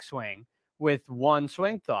backswing with one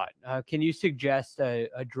swing thought. Can you suggest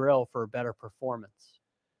a drill for better performance?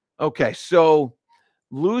 Okay, so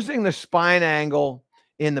losing the spine angle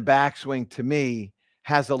in the backswing to me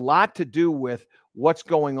has a lot to do with what's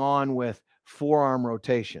going on with forearm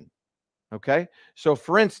rotation. Okay, so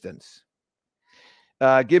for instance,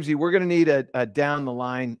 Gibbsy, we're going to need a down the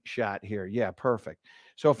line shot here. Yeah, perfect.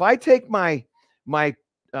 So if I take my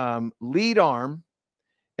lead arm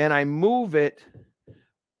and I move it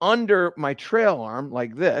under my trail arm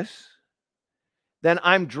like this, then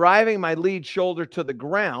I'm driving my lead shoulder to the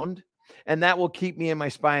ground, and that will keep me in my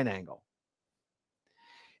spine angle.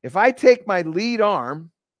 If I take my lead arm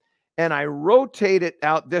and I rotate it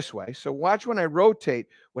out this way. So watch when I rotate,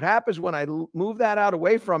 what happens when I move that out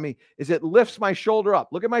away from me is it lifts my shoulder up.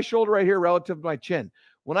 Look at my shoulder right here relative to my chin.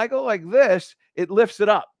 When I go like this, it lifts it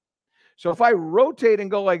up. So if I rotate and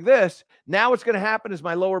go like this, now what's going to happen is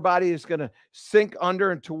my lower body is going to sink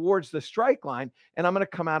under and towards the strike line, and I'm going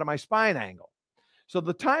to come out of my spine angle. So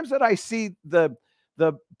the times that I see the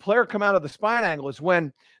player come out of the spine angle is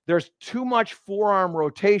when there's too much forearm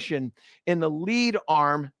rotation in the lead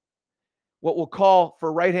arm, what we'll call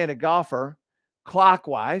for right-handed golfer,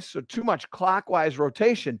 clockwise. So too much clockwise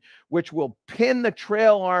rotation, which will pin the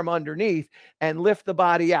trail arm underneath and lift the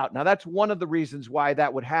body out. Now, that's one of the reasons why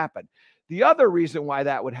that would happen. The other reason why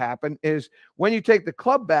that would happen is when you take the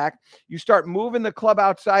club back, you start moving the club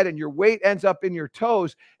outside and your weight ends up in your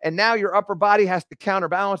toes. And now your upper body has to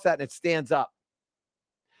counterbalance that and it stands up.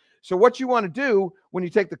 So what you want to do when you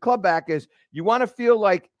take the club back is you want to feel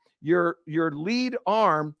like your lead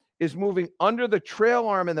arm is moving under the trail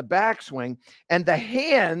arm in the backswing, and the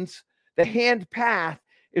hand path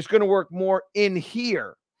is going to work more in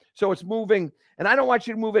here. So it's moving, and I don't want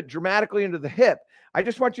you to move it dramatically into the hip. I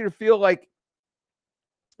just want you to feel like,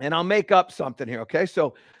 and I'll make up something here, okay?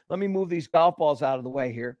 So let me move these golf balls out of the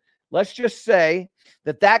way here. Let's just say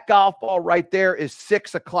that golf ball right there is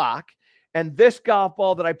 6 o'clock, and this golf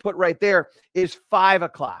ball that I put right there is 5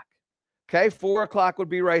 o'clock. Okay, 4 o'clock would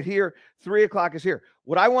be right here. 3 o'clock is here.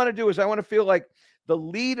 What I want to do is I want to feel like the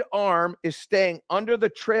lead arm is staying under the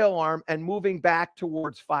trail arm and moving back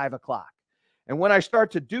towards 5 o'clock. And when I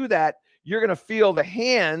start to do that, you're going to feel the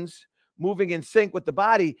hands moving in sync with the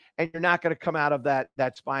body, and you're not going to come out of that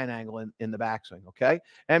spine angle in the backswing, okay?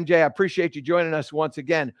 MJ, I appreciate you joining us once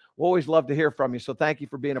again. We always love to hear from you, so thank you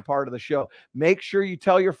for being a part of the show. Make sure you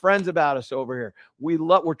tell your friends about us over here.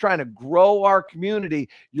 We're trying to grow our community.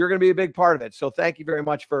 You're going to be a big part of it, so thank you very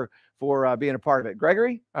much for being a part of it.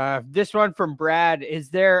 Gregory? This one from Brad. Is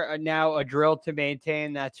there now a drill to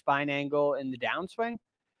maintain that spine angle in the downswing?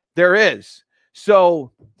 There is.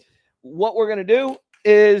 So what we're going to do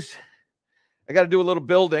is I got to do a little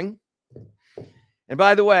building. And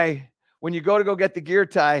by the way, when you go get the gear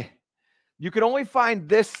tie, you can only find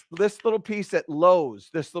this little piece at Lowe's,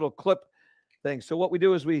 this little clip thing. So what we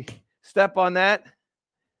do is we step on that,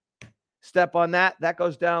 that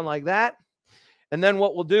goes down like that. And then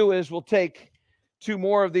what we'll do is we'll take 2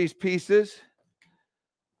 more of these pieces.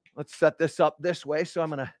 Let's set this up this way. So I'm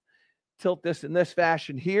going to tilt this in this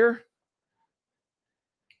fashion here.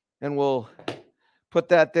 And we'll put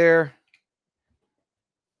that there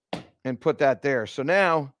and put that there. So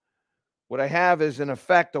now what I have is, in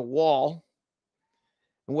effect, a wall.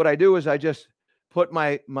 And what I do is I just put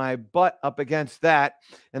my butt up against that.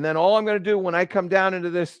 And then all I'm going to do when I come down into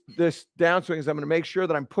this downswing is I'm going to make sure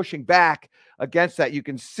that I'm pushing back against that. You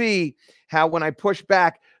can see how when I push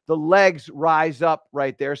back, the legs rise up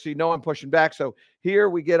right there. So you know I'm pushing back. So here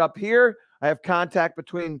we get up here. I have contact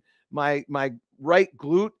between my right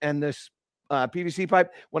glute and this PVC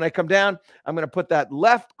pipe. When I come down, I'm going to put that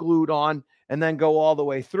left glute on and then go all the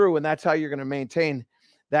way through. And that's how you're going to maintain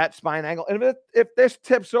that spine angle. And if this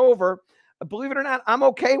tips over, believe it or not, I'm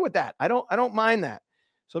okay with that. I don't mind that.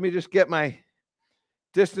 So let me just get my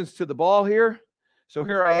distance to the ball here. So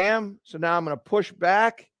here I am. So now I'm going to push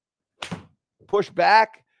back,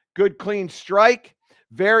 good clean strike.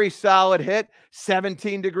 Very solid hit,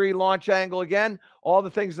 17-degree launch angle again. All the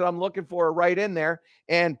things that I'm looking for are right in there.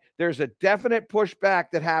 And there's a definite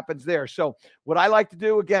pushback that happens there. So what I like to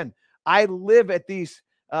do, again, I live at these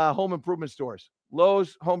home improvement stores,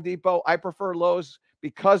 Lowe's, Home Depot. I prefer Lowe's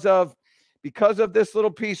because of this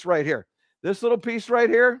little piece right here. This little piece right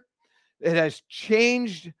here, it has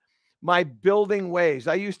changed my building ways.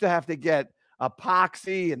 I used to have to get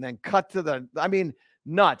epoxy and then cut to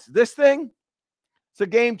nuts. This thing, it's a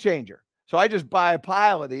game changer. So I just buy a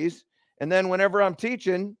pile of these, and then whenever I'm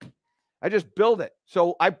teaching, I just build it.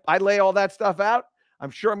 So I lay all that stuff out. I'm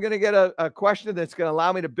sure I'm going to get a question that's going to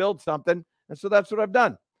allow me to build something. And so that's what I've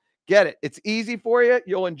done. Get it. It's easy for you.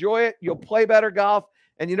 You'll enjoy it. You'll play better golf.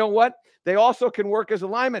 And you know what? They also can work as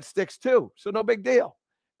alignment sticks too. So no big deal.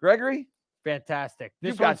 Gregory? Fantastic.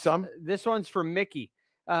 You've got some. This one's from Mickey.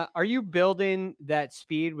 Are you building that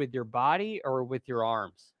speed with your body or with your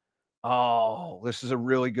arms? Oh, this is a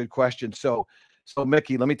really good question. So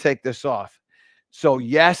Mickey, let me take this off. So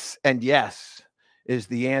yes and yes is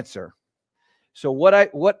the answer. So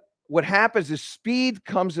what happens is speed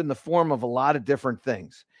comes in the form of a lot of different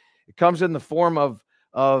things. It comes in the form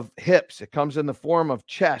of hips. It comes in the form of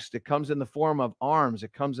chest. It comes in the form of arms.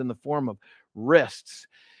 It comes in the form of wrists.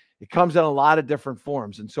 It comes in a lot of different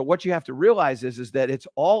forms. And so what you have to realize is that it's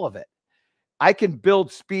all of it. I can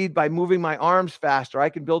build speed by moving my arms faster. I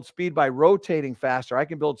can build speed by rotating faster. I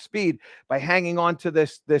can build speed by hanging on to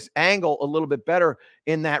this angle a little bit better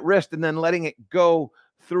in that wrist and then letting it go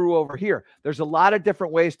through over here. There's a lot of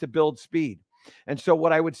different ways to build speed. And so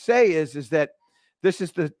what I would say is that this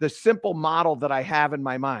is the simple model that I have in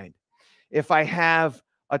my mind. If I have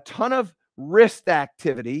a ton of wrist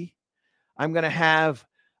activity, I'm going to have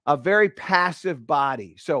a very passive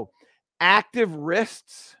body. So active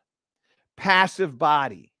wrists, passive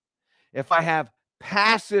body. If I have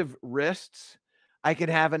passive wrists, I can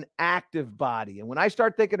have an active body. And when I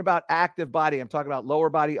start thinking about active body, I'm talking about lower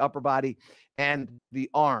body, upper body, and the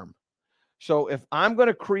arm. So if I'm going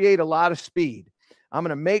to create a lot of speed, I'm going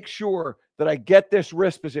to make sure that I get this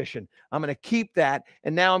wrist position. I'm going to keep that.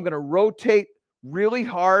 And now I'm going to rotate really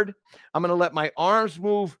hard. I'm going to let my arms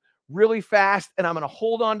move really fast. And I'm going to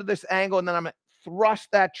hold on to this angle. And then I'm going to thrust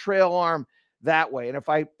that trail arm that way. And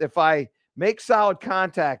if I make solid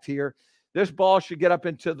contact here. This ball should get up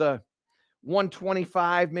into the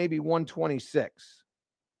 125, maybe 126.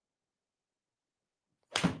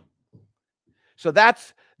 So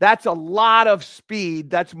that's a lot of speed.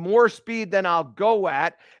 That's more speed than I'll go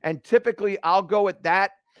at. And typically I'll go at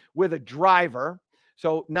that with a driver.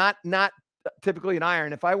 So not typically an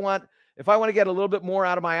iron. If I want to get a little bit more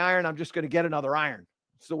out of my iron, I'm just going to get another iron.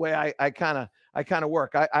 It's the way I kind of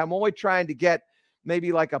work. I'm only trying to get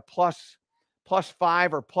maybe like a plus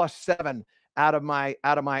 5 or plus 7 out of my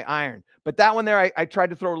iron. But that one there, I tried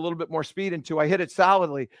to throw a little bit more speed into. I hit it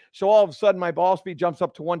solidly. So all of a sudden my ball speed jumps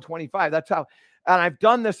up to 125. That's how, and I've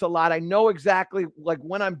done this a lot. I know exactly like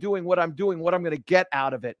when I'm doing what I'm going to get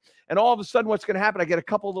out of it. And all of a sudden what's going to happen, I get a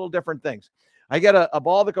couple of little different things. I get a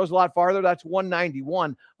ball that goes a lot farther. That's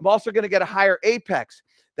 191. I'm also going to get a higher apex.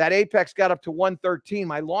 That apex got up to 113.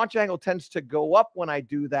 My launch angle tends to go up when I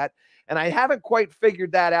do that. And I haven't quite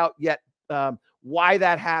figured that out yet, why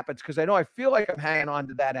that happens, because I know I feel like I'm hanging on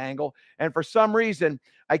to that angle. And for some reason,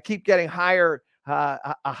 I keep getting higher,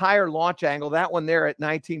 a higher launch angle. That one there at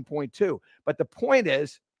 19.2. But the point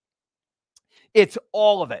is, it's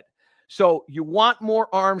all of it. So you want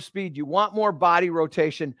more arm speed, you want more body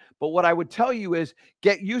rotation. But what I would tell you is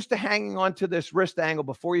get used to hanging on to this wrist angle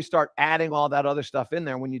before you start adding all that other stuff in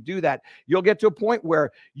there. When you do that, you'll get to a point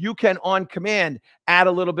where you can, on command, add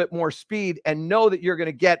a little bit more speed and know that you're going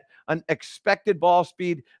to get an expected ball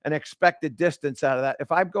speed, an expected distance out of that.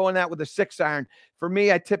 If I'm going that with a 6-iron, for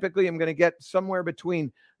me, I typically am going to get somewhere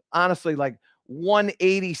between, honestly, like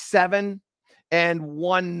 187 and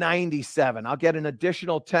 197. I'll get an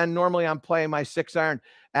additional 10. Normally I'm playing my 6-iron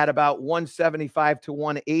at about 175 to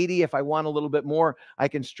 180. If I want a little bit more, I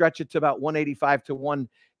can stretch it to about 185 to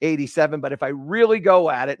 187. But if I really go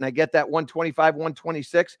at it and I get that 125,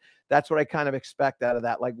 126, that's what I kind of expect out of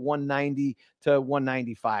that, like 190 to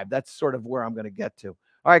 195. That's sort of where I'm going to get to.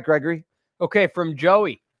 All right, Gregory. Okay, from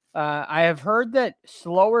Joey. I have heard that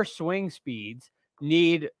slower swing speeds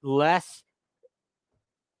need less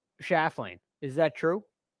shaft lane. Is that true?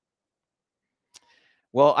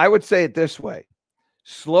 Well, I would say it this way.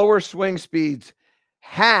 Slower swing speeds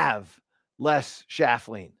have less shaft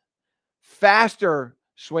lean. Faster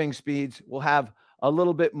swing speeds will have a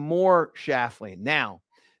little bit more shaft lean. Now,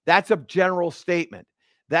 that's a general statement.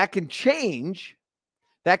 That can change.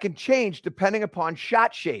 That can change depending upon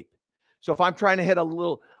shot shape. So if I'm trying to hit a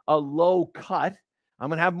low cut, I'm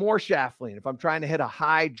going to have more shaft lean. If I'm trying to hit a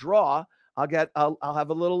high draw, I'll have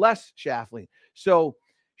a little less shaft lean. So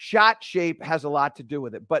shot shape has a lot to do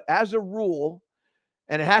with it. But as a rule,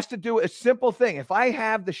 and it has to do with a simple thing. If I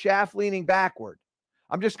have the shaft leaning backward,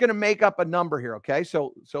 I'm just going to make up a number here, okay?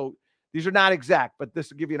 So these are not exact, but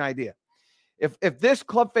this will give you an idea. If this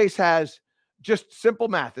club face has, just simple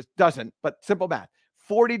math, it doesn't, but simple math,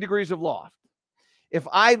 40 degrees of loft. If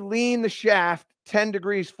I lean the shaft 10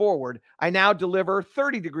 degrees forward, I now deliver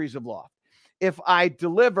 30 degrees of loft. If I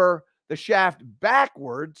deliver the shaft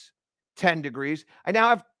backwards 10 degrees, I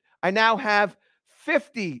now have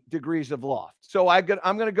 50 degrees of loft. So I'm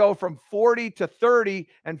going to go from 40 to 30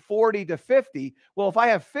 and 40 to 50. Well, if I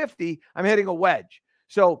have 50, I'm hitting a wedge.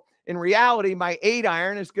 So in reality, my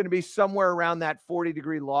 8-iron is going to be somewhere around that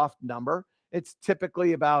 40-degree loft number. It's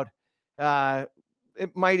typically about,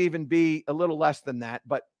 it might even be a little less than that.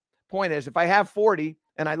 But point is, if I have 40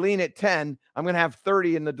 and I lean at 10, I'm going to have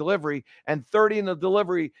 30 in the delivery, and 30 in the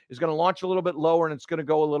delivery is going to launch a little bit lower and it's going to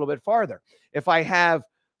go a little bit farther. If I have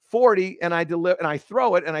 40 and I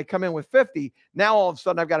throw it and I come in with 50, now all of a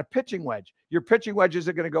sudden I've got a pitching wedge. Your pitching wedge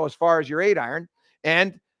isn't going to go as far as your 8-iron.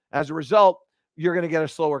 And as a result, you're going to get a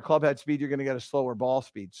slower club head speed. You're going to get a slower ball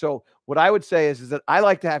speed. So what I would say is that I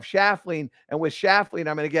like to have shaft lean, and with shaft lean,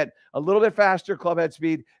 I'm going to get a little bit faster club head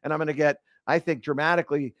speed, and I'm going to get, I think,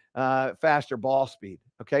 dramatically faster ball speed.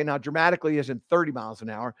 Okay. Now dramatically isn't 30 miles an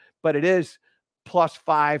hour, but it is plus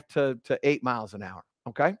 5 to 8 miles an hour.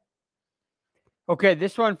 Okay. Okay,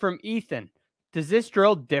 this one from Ethan. Does this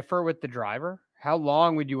drill differ with the driver? How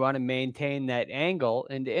long would you want to maintain that angle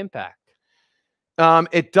into impact?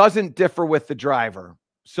 It doesn't differ with the driver.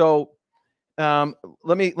 So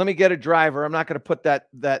let me get a driver. I'm not going to put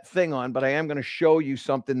that thing on, but I am going to show you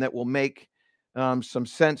something that will make some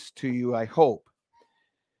sense to you, I hope.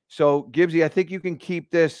 So Gibbsy, I think you can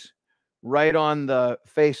keep this right on the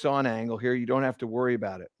face-on angle here. You don't have to worry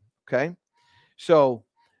about it. Okay. So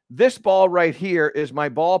this ball right here is my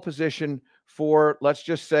ball position for, let's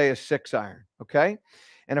just say, a 6-iron. Okay.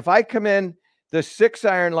 And if I come in the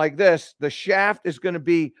 6-iron like this, the shaft is going to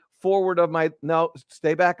be forward of my, no,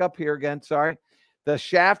 stay back up here again. Sorry. The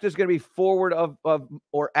shaft is going to be forward of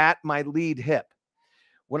or at my lead hip.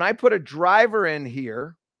 When I put a driver in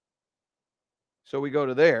here, So we go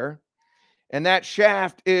to there, and that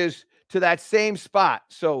shaft is to that same spot.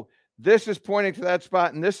 So this is pointing to that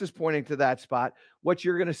spot, and this is pointing to that spot. What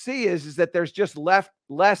you're going to see is that there's just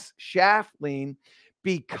less shaft lean,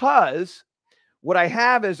 because what I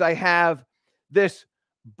have is I have this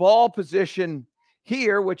ball position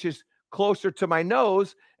here, which is closer to my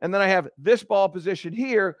nose, and then I have this ball position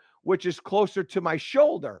here, which is closer to my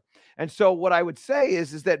shoulder. And so what I would say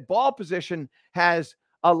is that ball position has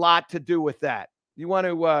a lot to do with that. You want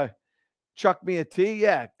to chuck me a T?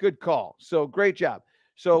 Yeah, good call. So great job.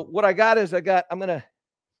 So what I got is and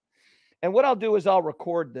what I'll do is I'll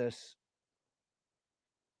record this.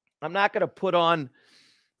 I'm not going to put on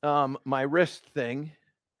my wrist thing,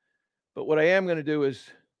 but what I am going to do is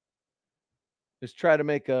try to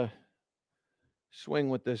make a swing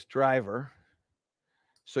with this driver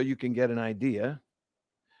so you can get an idea.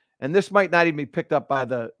 And this might not even be picked up by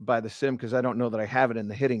the sim, because I don't know that I have it in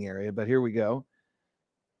the hitting area, but here we go.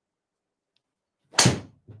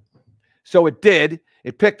 So it did.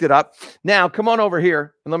 It picked it up. Now come on over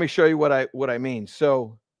here and let me show you what I mean.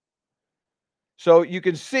 So you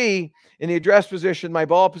can see in the address position, my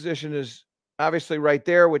ball position is obviously right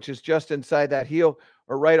there, which is just inside that heel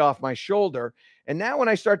or right off my shoulder. And now when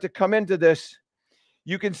I start to come into this,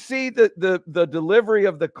 you can see the delivery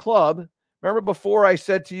of the club. Remember before I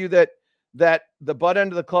said to you that the butt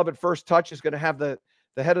end of the club at first touch is going to have the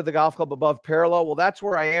head of the golf club above parallel? Well, that's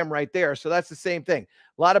where I am right there. So that's the same thing.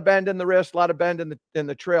 A lot of bend in the wrist, a lot of bend in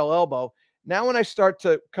the trail elbow. Now when I start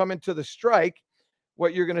to come into the strike,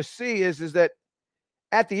 what you're going to see is that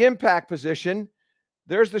at the impact position,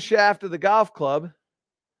 there's the shaft of the golf club,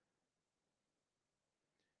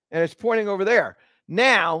 and it's pointing over there.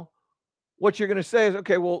 Now, what you're going to say is,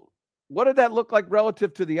 okay, well, what did that look like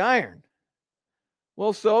relative to the iron?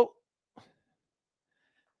 Well, so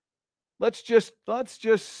let's just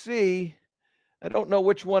see. I don't know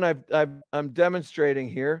which one I'm demonstrating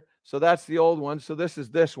here. So that's the old one. So this is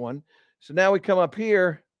this one. So now we come up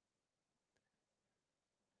here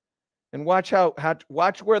and watch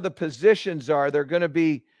watch where the positions are. They're going to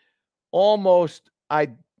be almost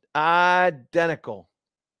identical.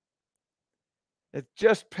 It's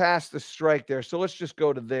just past the strike there. So let's just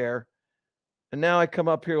go to there. And now I come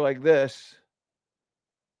up here like this.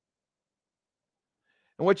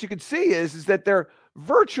 And what you can see is that they're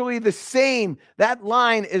virtually the same. That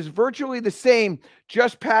line is virtually the same,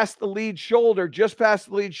 just past the lead shoulder, just past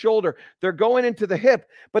the lead shoulder. They're going into the hip,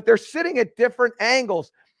 but they're sitting at different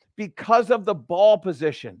angles because of the ball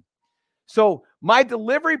position. So my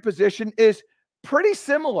delivery position is pretty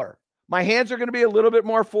similar. My hands are going to be a little bit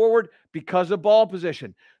more forward because of ball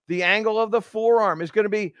position. The angle of the forearm is going to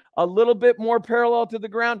be a little bit more parallel to the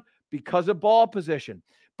ground because of ball position.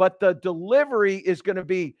 But the delivery is going to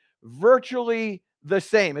be virtually the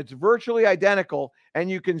same. It's virtually identical. And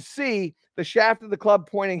you can see the shaft of the club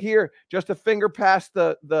pointing here, just a finger past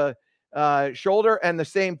the shoulder, and the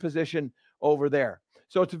same position over there.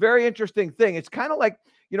 So it's a very interesting thing. It's kind of like,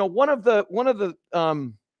 one of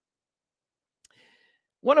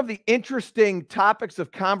the interesting topics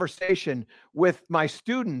of conversation with my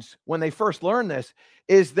students when they first learn this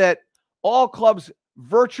is that all clubs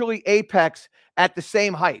virtually apex at the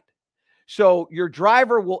same height. So your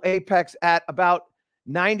driver will apex at about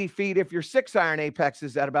 90 feet if your 6-iron apex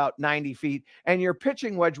is at about 90 feet, and your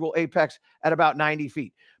pitching wedge will apex at about 90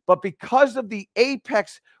 feet. But because of the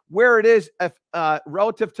apex where it is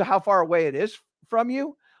relative to how far away it is from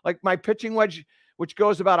you, like my pitching wedge, which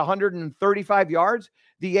goes about 135 yards,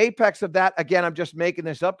 the apex of that, again, I'm just making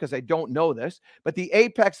this up because I don't know this, but the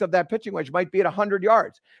apex of that pitching wedge might be at 100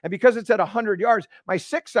 yards. And because it's at 100 yards, my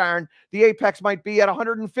 6-iron, the apex might be at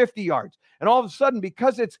 150 yards. And all of a sudden,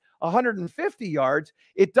 because it's 150 yards,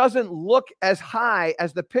 it doesn't look as high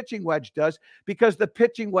as the pitching wedge does because the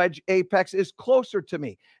pitching wedge apex is closer to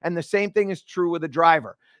me. And the same thing is true with a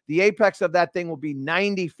driver. The apex of that thing will be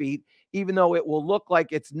 90 feet, even though it will look like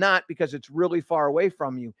it's not because it's really far away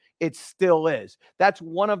from you. It still is. That's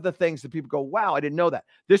one of the things that people go, wow, I didn't know that.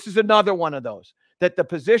 This is another one of those, that the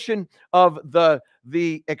position of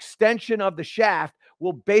the extension of the shaft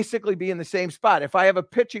will basically be in the same spot. If I have a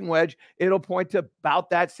pitching wedge, it'll point to about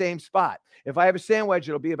that same spot. If I have a sand wedge,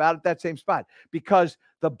 it'll be about at that same spot because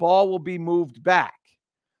the ball will be moved back.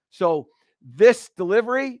 So this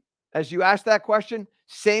delivery, as you asked that question,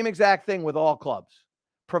 same exact thing with all clubs,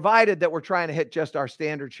 provided that we're trying to hit just our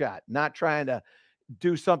standard shot, not trying to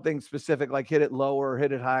do something specific like hit it lower, or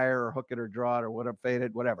hit it higher, or hook it or draw it or whatever, fade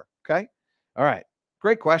it, whatever. Okay. All right.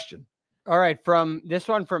 Great question. All right. From this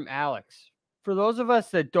one from Alex. For those of us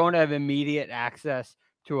that don't have immediate access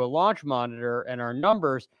to a launch monitor and our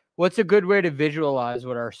numbers, what's a good way to visualize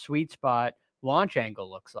what our sweet spot launch angle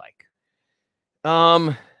looks like?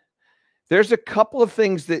 There's a couple of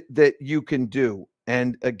things that you can do.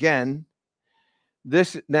 And again,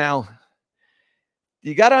 now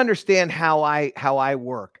you got to understand how I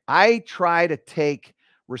work. I try to take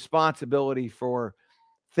responsibility for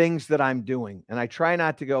things that I'm doing. And I try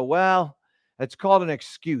not to go, well, it's called an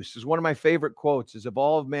excuse. Is one of my favorite quotes is, of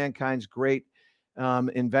all of mankind's great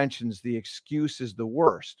inventions, the excuse is the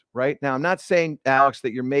worst, right? Now, I'm not saying, Alex,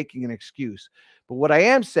 that you're making an excuse, but what I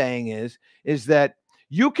am saying is that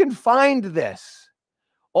you can find this.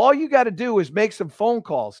 All you got to do is make some phone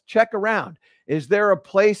calls, check around. Is there a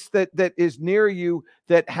place that is near you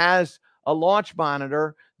that has a launch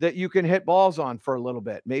monitor that you can hit balls on for a little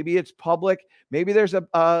bit? Maybe it's public. Maybe there's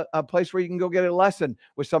a place where you can go get a lesson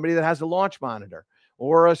with somebody that has a launch monitor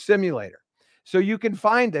or a simulator. So you can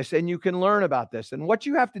find this and you can learn about this. And what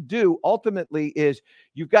you have to do ultimately is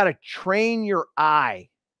you've got to train your eye.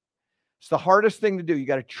 It's the hardest thing to do. You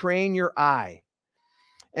got to train your eye.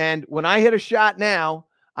 And when I hit a shot now,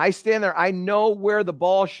 I stand there. I know where the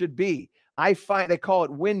ball should be. They call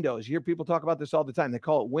it windows. You hear people talk about this all the time. They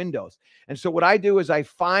call it windows. And so what I do is I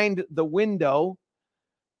find the window.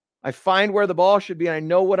 I find where the ball should be. And I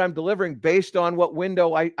know what I'm delivering based on what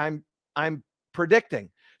window I'm predicting.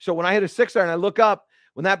 So when I hit a 6-iron, I look up.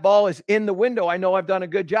 When that ball is in the window, I know I've done a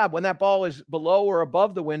good job. When that ball is below or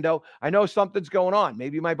above the window, I know something's going on.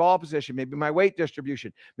 Maybe my ball position, maybe my weight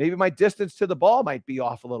distribution, maybe my distance to the ball might be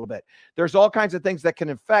off a little bit. There's all kinds of things that can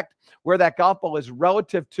affect where that golf ball is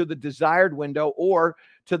relative to the desired window or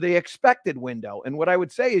to the expected window. And what I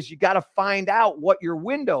would say is you got to find out what your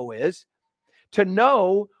window is to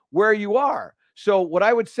know where you are. So what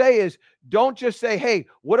I would say is don't just say, hey,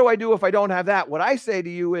 what do I do if I don't have that? What I say to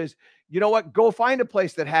you is, you know what? Go find a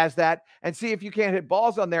place that has that and see if you can't hit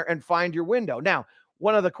balls on there and find your window. Now,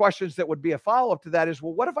 one of the questions that would be a follow-up to that is,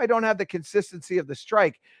 well, what if I don't have the consistency of the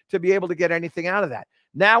strike to be able to get anything out of that?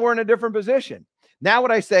 Now we're in a different position. Now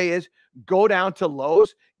what I say is go down to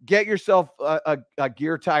Lowe's, get yourself a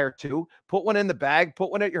gear tire 2, put one in the bag,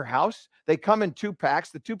 put one at your house. They come in 2 packs.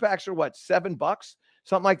 The 2 packs are what, $7,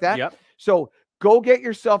 something like that? Yep. So go get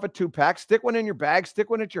yourself a 2-pack, stick one in your bag, stick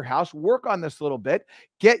one at your house, work on this a little bit,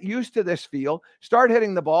 get used to this feel, start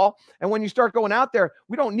hitting the ball. And when you start going out there,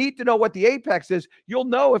 we don't need to know what the apex is. You'll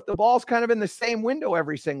know if the ball's kind of in the same window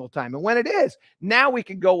every single time. And when it is, now we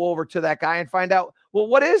can go over to that guy and find out, well,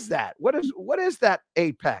 what is that? What is that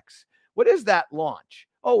apex? What is that launch?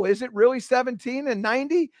 Oh, is it really 17 and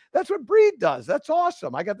 90? That's what Breed does. That's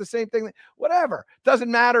awesome. I got the same thing. Whatever. Doesn't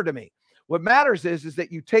matter to me. What matters is that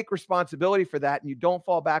you take responsibility for that and you don't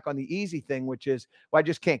fall back on the easy thing, which is, well, I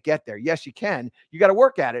just can't get there. Yes, you can. You got to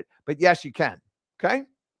work at it, but yes, you can. Okay.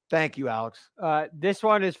 Thank you, Alex. This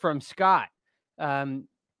one is from Scott.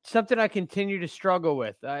 Something I continue to struggle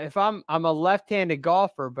with. If I'm a left-handed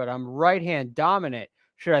golfer, but I'm right-hand dominant,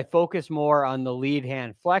 should I focus more on the lead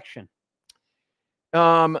hand flexion?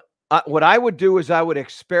 What I would do is I would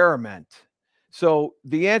experiment. So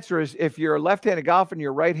the answer is, if you're a left-handed golfer and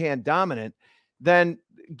you're right-hand dominant, then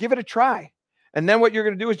give it a try. And then what you're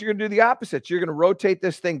going to do is you're going to do the opposite. So you're going to rotate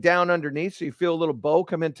this thing down underneath, so you feel a little bow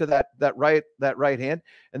come into that right hand.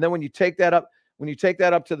 And then when you take that up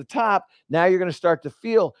to the top, now you're going to start to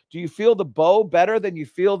feel. Do you feel the bow better than you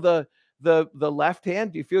feel the left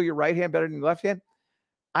hand? Do you feel your right hand better than your left hand?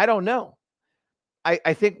 I don't know.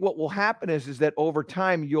 I think what will happen is that over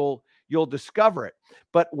time you'll discover it.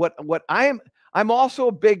 But what I'm also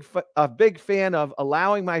a big fan of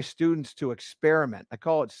allowing my students to experiment. I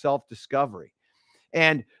call it self-discovery.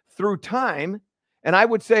 And through time, and I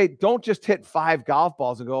would say, don't just hit 5 golf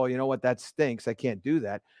balls and go, oh, you know what, that stinks. I can't do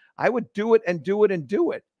that. I would do it and do it and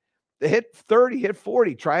do it. Hit 30, hit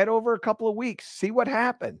 40, try it over a couple of weeks, see what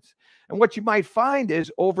happens. And what you might find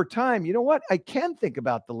is over time, you know what, I can think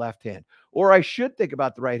about the left hand, or I should think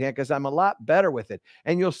about the right hand because I'm a lot better with it.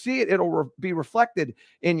 And you'll see it. It'll be reflected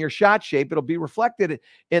in your shot shape. It'll be reflected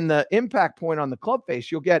in the impact point on the club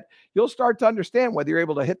face. You'll start to understand whether you're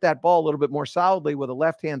able to hit that ball a little bit more solidly with a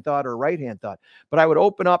left-hand thought or a right-hand thought. But I would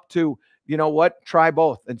open up to, you know what, try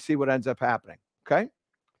both and see what ends up happening. Okay.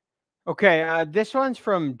 Okay, this one's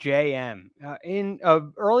from JM. In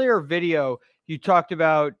an earlier video, you talked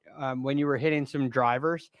about when you were hitting some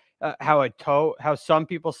drivers, how some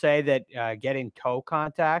people say that getting toe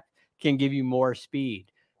contact can give you more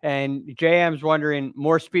speed. And JM's wondering,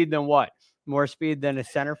 more speed than what? More speed than a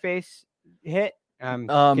center face hit?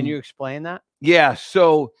 Can you explain that? Yeah.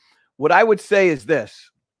 So what I would say is this.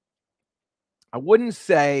 I wouldn't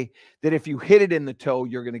say that if you hit it in the toe,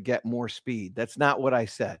 you're going to get more speed. That's not what I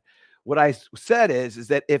said. What I said is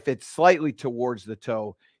that if it's slightly towards the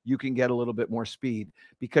toe, you can get a little bit more speed,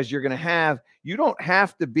 because you don't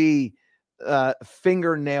have to be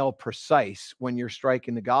fingernail precise when you're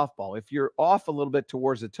striking the golf ball. If you're off a little bit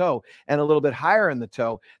towards the toe and a little bit higher in the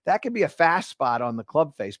toe, that can be a fast spot on the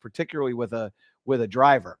club face, particularly with a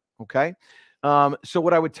driver. Okay. So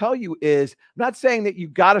what I would tell you is, I'm not saying that you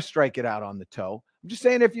got to strike it out on the toe. I'm just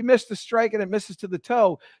saying if you miss the strike and it misses to the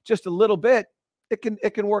toe just a little bit, it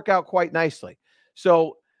can work out quite nicely.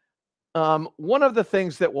 So one of the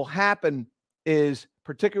things that will happen is,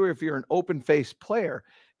 particularly if you're an open face player,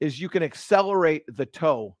 is you can accelerate the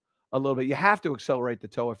toe a little bit. You have to accelerate the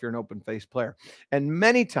toe if you're an open face player. And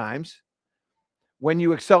many times when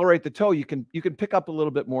you accelerate the toe, you can pick up a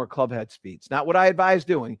little bit more club head speed. It's not what I advise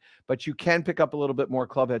doing, but you can pick up a little bit more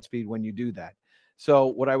club head speed when you do that. So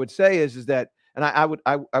what I would say is that, and I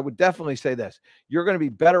would definitely say this, you're going to be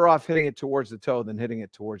better off hitting it towards the toe than hitting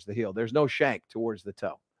it towards the heel. There's no shank towards the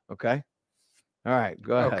toe. Okay. All right,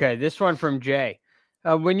 go ahead. Okay, this one from Jay.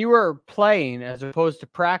 When you were playing as opposed to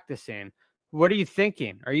practicing, what are you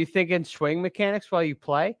thinking? Are you thinking swing mechanics while you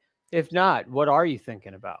play? If not, what are you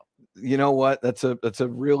thinking about? You know what? That's a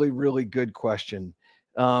really, really good question.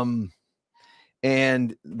 And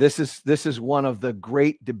this is one of the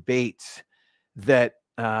great debates that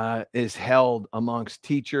is held amongst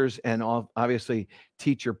teachers and obviously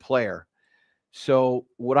teacher player. So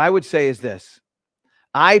what I would say is this: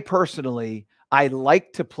 I personally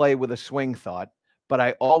like to play with a swing thought, but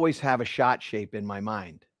I always have a shot shape in my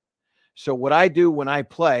mind. So what I do when I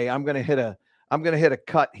play, I'm going to hit a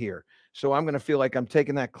cut here. So I'm going to feel like I'm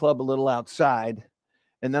taking that club a little outside,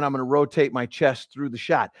 and then I'm going to rotate my chest through the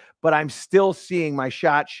shot, but I'm still seeing my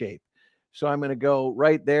shot shape. So I'm going to go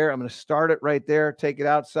right there. I'm going to start it right there, take it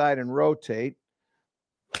outside and rotate.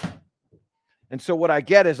 And so what I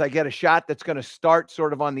get is I get a shot that's going to start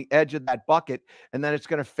sort of on the edge of that bucket, and then it's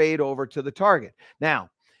going to fade over to the target. Now,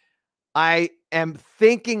 I am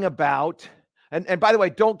thinking about, and by the way,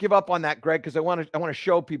 don't give up on that, Greg, because I want to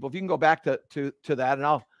show people. If you can go back to that, and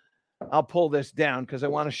I'll pull this down because I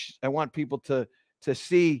want people to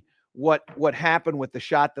see what happened with the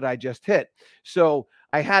shot that I just hit. So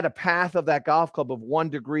I had a path of that golf club of 1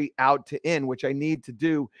 degree out to in, which I need to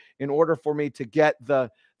do in order for me to get the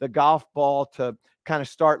golf ball to kind of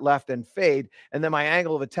start left and fade. And then my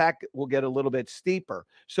angle of attack will get a little bit steeper.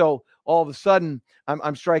 So all of a sudden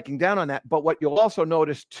I'm striking down on that. But what you'll also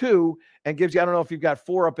notice too, and gives you, I don't know if you've got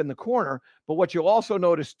 4 up in the corner, but what you'll also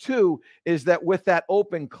notice too, is that with that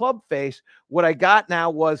open club face, what I got now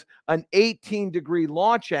was an 18-degree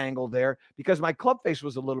launch angle there because my club face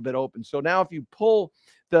was a little bit open. So now if you pull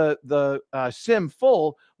the sim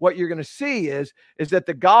full, what you're going to see is that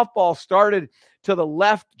the golf ball started to the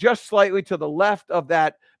left, just slightly to the left of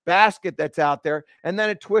that basket that's out there, and then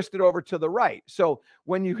it twisted over to the right. So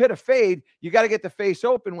when you hit a fade, you got to get the face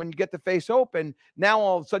open. When you get the face open, now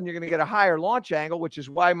all of a sudden you're going to get a higher launch angle, which is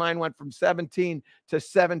why mine went from 17 to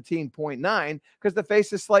 17.9, because the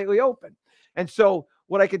face is slightly open. And so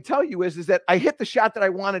what I can tell you is that I hit the shot that I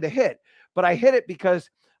wanted to hit, but I hit it because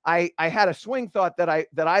I had a swing thought that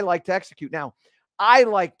I like to execute. Now, I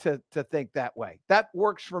like to think that way. That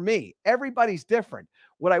works for me. Everybody's different.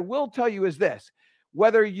 What I will tell you is this: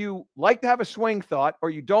 whether you like to have a swing thought or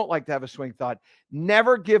you don't like to have a swing thought,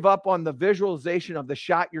 never give up on the visualization of the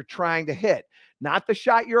shot you're trying to hit. Not the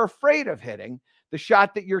shot you're afraid of hitting, the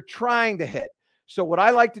shot that you're trying to hit. So what I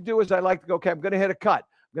like to do is I like to go, okay, I'm going to hit a cut.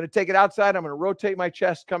 I'm going to take it outside. I'm going to rotate my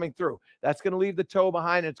chest coming through. That's going to leave the toe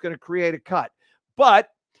behind, and it's going to create a cut. But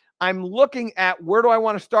I'm looking at where do I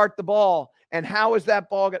want to start the ball, and how is that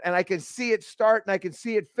ball going? And I can see it start and I can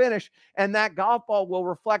see it finish, and that golf ball will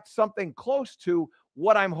reflect something close to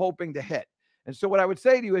what I'm hoping to hit. And so what I would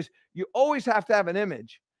say to you is you always have to have an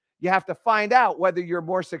image. You have to find out whether you're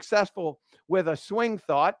more successful with a swing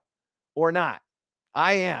thought or not.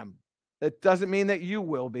 I am. That doesn't mean that you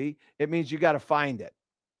will be. It means you got to find it.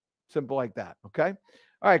 Simple like that. Okay.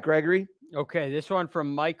 All right, Gregory. Okay. This one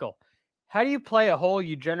from Michael. How do you play a hole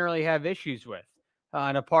you generally have issues with?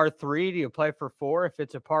 On a par 3, do you play for 4? If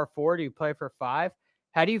it's a par 4, do you play for 5?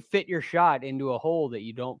 How do you fit your shot into a hole that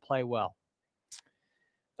you don't play well?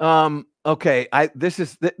 Okay.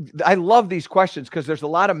 I love these questions because there's a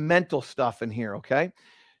lot of mental stuff in here. Okay.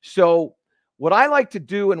 So what I like to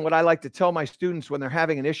do and what I like to tell my students when they're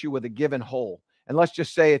having an issue with a given hole, and let's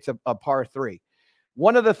just say it's a par 3.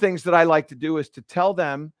 One of the things that I like to do is to tell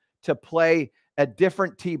them to play a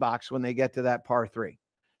different tee box when they get to that par 3.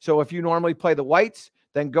 So if you normally play the whites,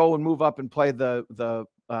 then go and move up and play the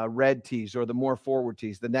red tees or the more forward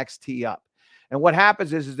tees, the next tee up. And what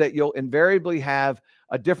happens is that you'll invariably have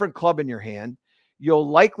a different club in your hand. you'll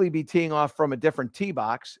likely be teeing off from a different tee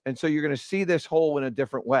box. And so you're going to see this hole in a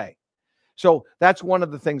different way. So that's one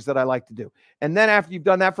of the things that I like to do. And then after you've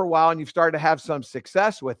done that for a while and you've started to have some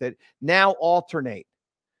success with it, now alternate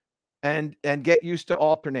and get used to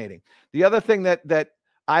alternating. The other thing that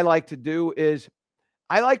I like to do is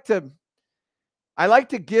I like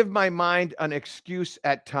to give my mind an excuse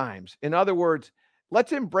at times. In other words,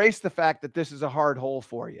 let's embrace the fact that this is a hard hole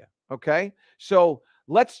for you. Okay. So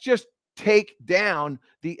let's just take down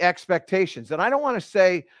the expectations. And I don't want to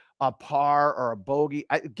say a par or a bogey.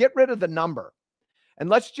 Get rid of the number and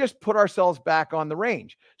let's just put ourselves back on the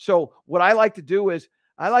range. So what I like to do is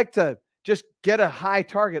I like to just get a high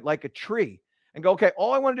target like a tree and go, okay,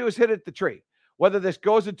 all I want to do is hit it at the tree, whether this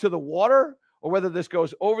goes into the water or whether this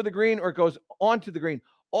goes over the green or it goes onto the green.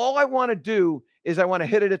 All I want to do is I want to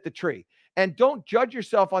hit it at the tree. And don't judge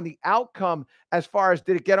yourself on the outcome as far as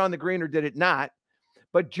did it get on the green or did it not,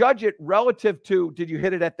 but judge it relative to did you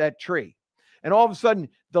hit it at that tree. And all of a sudden,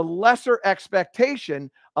 the lesser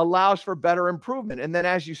expectation allows for better improvement. And then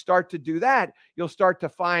as you start to do that, you'll start to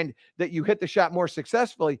find that you hit the shot more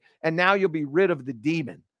successfully, and now you'll be rid of the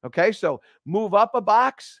demon. Okay, so move up a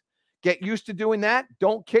box, get used to doing that.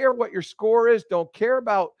 Don't care what your score is. Don't care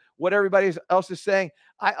about what everybody else is saying.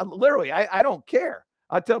 I don't care.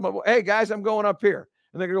 I tell them, hey, guys, I'm going up here.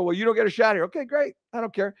 And they go, well, you don't get a shot here. Okay, great. I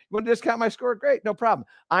don't care. You want to discount my score? Great. No problem.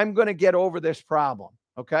 I'm going to get over this problem.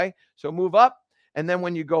 Okay. So move up. And then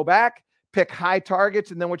when you go back, pick high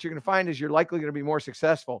targets. And then what you're going to find is you're likely going to be more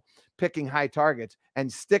successful picking high targets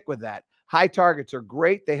and stick with that. High targets are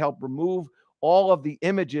great. They help remove all of the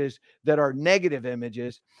images that are negative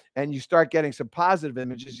images. And you start getting some positive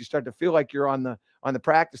images. You start to feel like you're on the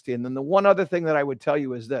practice tee. And then the one other thing that I would tell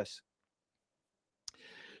you is this.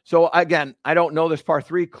 So again, I don't know this par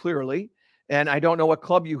 3 clearly, and I don't know what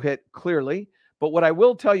club you hit clearly, but what I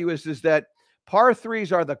will tell you is that par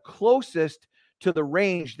 3s are the closest to the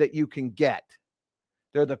range that you can get.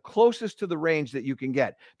 They're the closest to the range that you can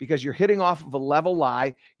get because you're hitting off of a level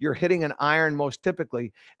lie, you're hitting an iron most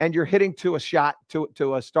typically, and you're hitting to a shot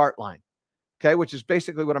to a start line. Okay, which is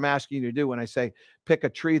basically what I'm asking you to do when I say pick a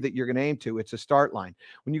tree that you're going to aim to. It's a start line.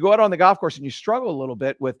 When you go out on the golf course and you struggle a little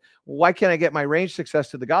bit with, well, why can't I get my range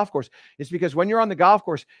success to the golf course? It's because when you're on the golf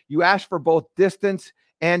course, you ask for both distance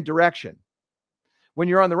and direction. When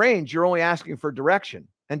you're on the range, you're only asking for direction.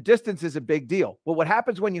 And distance is a big deal. Well, what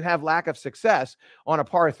happens when you have lack of success on a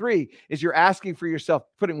par 3 is you're asking for yourself,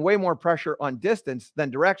 putting way more pressure on distance than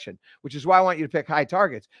direction, which is why I want you to pick high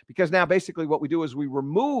targets. Because now basically what we do is we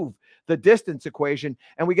remove the distance equation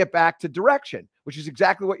and we get back to direction, which is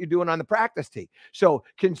exactly what you're doing on the practice tee. So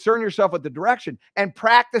concern yourself with the direction and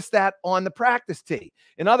practice that on the practice tee.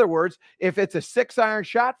 In other words, if it's a 6-iron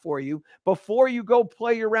shot for you, before you go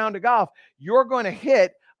play your round of golf, you're going to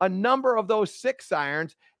hit a number of those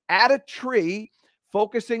 6-irons at a tree,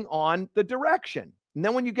 focusing on the direction. And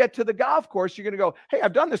then when you get to the golf course, you're going to go, hey,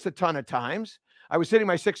 I've done this a ton of times. I was hitting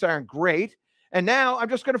my 6-iron great. And now I'm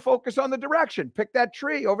just going to focus on the direction. Pick that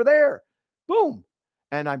tree over there. Boom.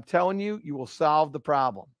 And I'm telling you, you will solve the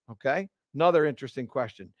problem. Okay. Another interesting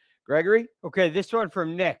question. Gregory? Okay, this one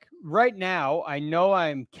from Nick. Right now, I know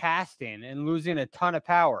I'm casting and losing a ton of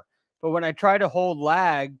power. But when I try to hold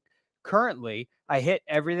lag currently, I hit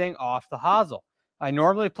everything off the hosel. I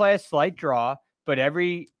normally play a slight draw, but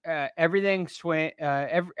every swing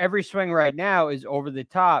right now is over the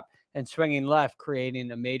top and swinging left,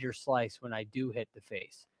 creating a major slice when I do hit the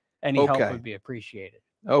face. Any help would be appreciated.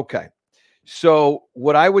 Okay. So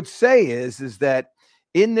what I would say is that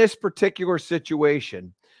in this particular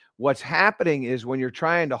situation, what's happening is when you're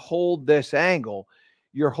trying to hold this angle,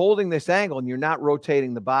 you're holding this angle and you're not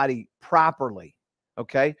rotating the body properly.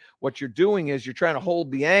 Okay. What you're doing is you're trying to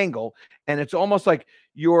hold the angle and it's almost like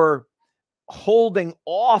you're holding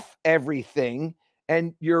off everything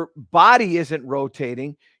and your body isn't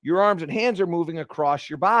rotating. Your arms and hands are moving across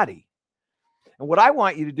your body. And what I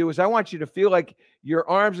want you to do is I want you to feel like your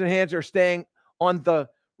arms and hands are staying on the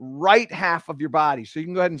right half of your body. So you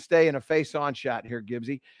can go ahead and stay in a face-on shot here,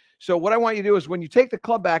 Gibbsy. So what I want you to do is when you take the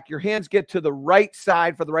club back, your hands get to the right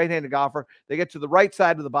side for the right-handed golfer. They get to the right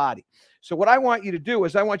side of the body. So what I want you to do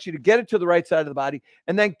is I want you to get it to the right side of the body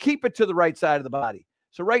and then keep it to the right side of the body.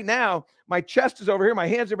 So right now, my chest is over here. My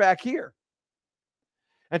hands are back here.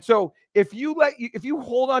 And so if you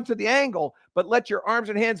hold on to the angle, but let your arms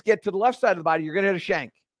and hands get to the left side of the body, you're going to hit a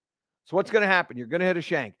shank. So what's going to happen? You're going to hit a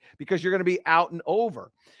shank because you're going to be out and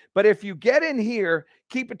over. But if you get in here,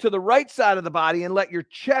 keep it to the right side of the body and let your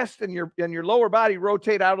chest and your lower body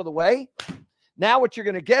rotate out of the way. Now what you're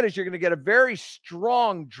going to get is you're going to get a very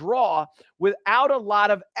strong draw without a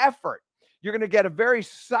lot of effort. You're going to get a very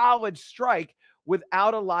solid strike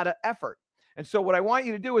without a lot of effort. And so what I want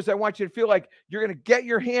you to do is I want you to feel like you're going to get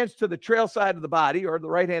your hands to the trail side of the body, or the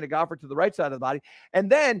right-handed golfer to the right side of the body. And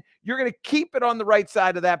then you're going to keep it on the right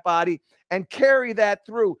side of that body and carry that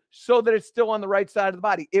through so that it's still on the right side of the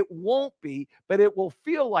body. It won't be, but it will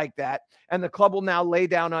feel like that. And the club will now lay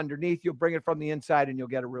down underneath. You'll bring it from the inside and you'll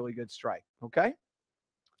get a really good strike. Okay.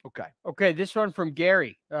 Okay. This one from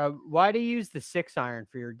Gary. Why do you use the 6-iron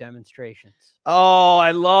for your demonstrations? Oh,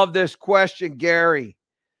 I love this question, Gary.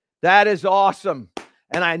 That is awesome.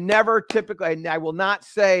 And I never typically, I will not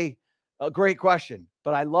say a great question,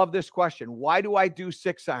 but I love this question. Why do I do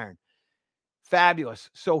 6-iron?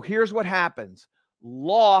 Fabulous. So here's what happens.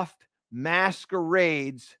 Loft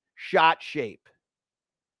masquerades shot shape.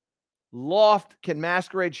 Loft can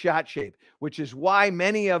masquerade shot shape, which is why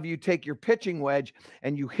many of you take your pitching wedge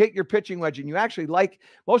and you hit your pitching wedge, and you actually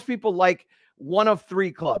most people like one of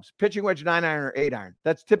 3 clubs, pitching wedge, 9-iron or 8-iron.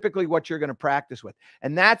 That's typically what you're going to practice with.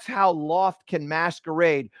 And that's how loft can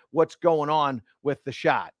masquerade what's going on with the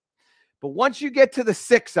shot. But once you get to the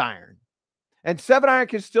 6-iron, and 7-iron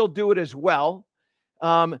can still do it as well.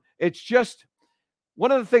 It's just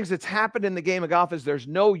one of the things that's happened in the game of golf is there's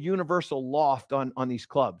no universal loft on these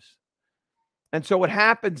clubs. And so what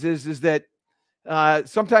happens is that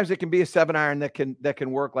sometimes it can be a 7-iron that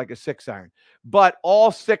can work like a 6-iron, but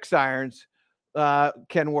all 6-irons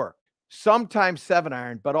can work. Sometimes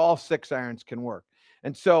 7-iron, but all 6-irons can work.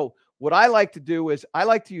 And so what I like to do is I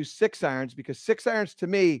like to use 6-irons because 6-irons to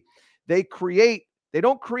me, they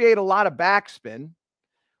don't create a lot of backspin,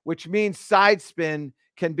 which means side spin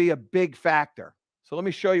can be a big factor. So let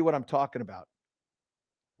me show you what I'm talking about.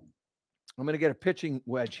 I'm going to get a pitching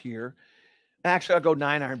wedge here. Actually, I'll go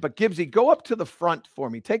 9-iron, but Gibbsy, go up to the front for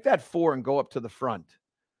me. Take that 4 and go up to the front.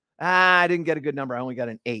 I didn't get a good number. I only got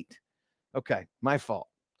an 8. Okay, my fault.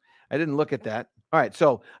 I didn't look at that. All right,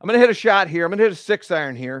 so I'm going to hit a shot here. I'm going to hit a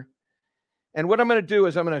 6-iron here. And what I'm going to do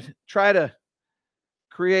is I'm going to try to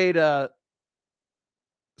create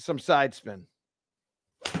some side spin.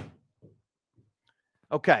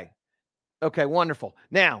 Okay, wonderful.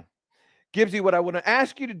 Now, Gibbsy, what I want to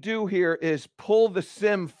ask you to do here is pull the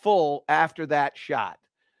sim full after that shot.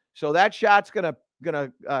 So that shot's going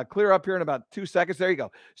to clear up here in about 2 seconds. There you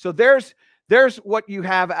go. So there's what you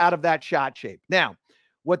have out of that shot shape. Now,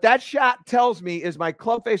 what that shot tells me is my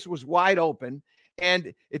club face was wide open,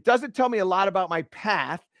 and it doesn't tell me a lot about my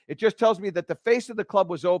path. It just tells me that the face of the club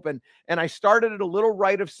was open, and I started it a little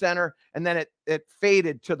right of center, and then it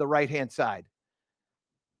faded to the right-hand side.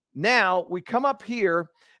 Now we come up here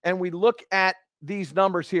and we look at these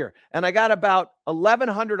numbers here, and I got about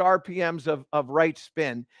 1,100 RPMs of right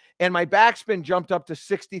spin, and my backspin jumped up to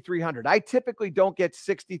 6,300. I typically don't get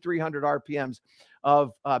 6,300 RPMs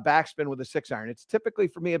of backspin with a 6-iron. It's typically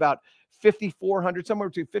for me about 5,400, somewhere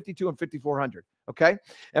between 52 and 5,400. Okay.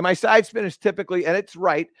 And my side spin is typically, and it's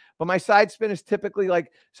right, but my side spin is typically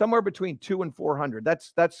like somewhere between 200 and 400.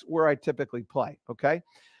 That's where I typically play. Okay.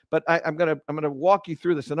 But I'm gonna walk you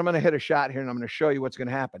through this, and I'm gonna hit a shot here, and I'm gonna show you what's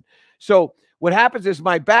gonna happen. So what happens is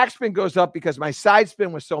my backspin goes up because my side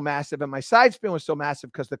spin was so massive, and my side spin was so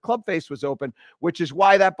massive because the club face was open, which is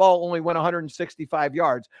why that ball only went 165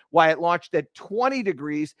 yards, why it launched at 20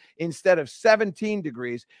 degrees instead of 17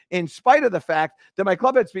 degrees, in spite of the fact that my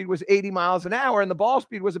club head speed was 80 miles an hour and the ball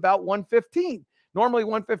speed was about 115. Normally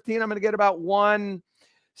 115, I'm gonna get about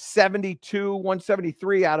 172,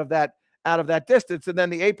 173 out of that distance. And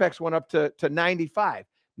then the apex went up to 95.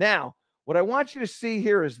 Now, what I want you to see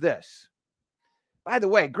here is this. By the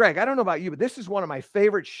way, Greg, I don't know about you, but this is one of my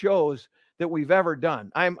favorite shows that we've ever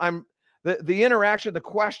done. The interaction, the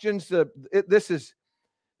questions, this is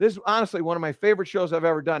honestly one of my favorite shows I've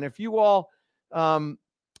ever done. If you all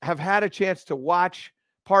have had a chance to watch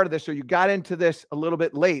part of this, or you got into this a little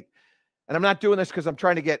bit late, and I'm not doing this because I'm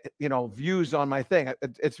trying to get, views on my thing.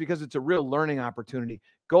 It's because it's a real learning opportunity.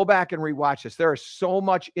 Go back and rewatch this. There is so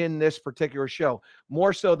much in this particular show,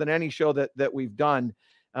 more so than any show that we've done.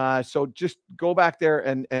 So just go back there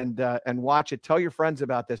and watch it. Tell your friends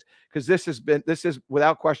about this, because this is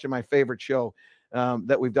without question my favorite show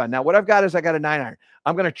that we've done. Now, what I've got is I got a 9-iron.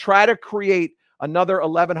 I'm going to try to create another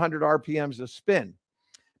 1,100 RPMs of spin.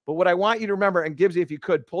 But what I want you to remember, and Gibbsy, if you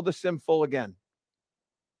could, pull the sim full again.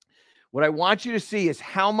 What I want you to see is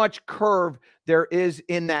how much curve there is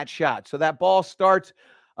in that shot. So that ball starts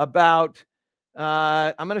about,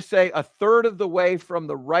 I'm going to say a third of the way from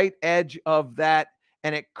the right edge of that,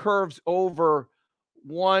 and it curves over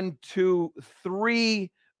 1, 2,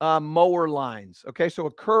 3 mower lines. Okay, so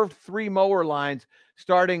it curved 3 mower lines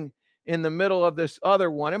starting in the middle of this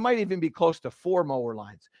other one. It might even be close to 4 mower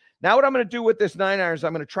lines. Now what I'm going to do with this 9-iron is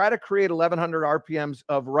I'm going to try to create 1,100 RPMs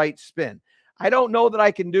of right spin. I don't know that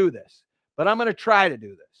I can do this, but I'm going to try to do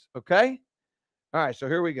this. Okay. All right. So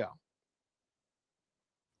here we go.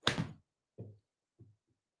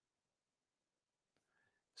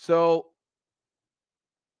 So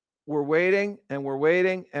we're waiting and we're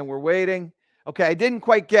waiting and we're waiting. Okay. I didn't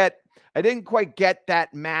quite get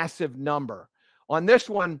that massive number. On this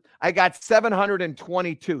one, I got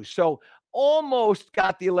 722. So almost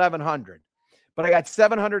got the 1100, but I got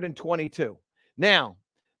 722. Now,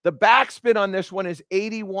 the backspin on this one is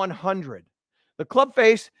 8,100. The club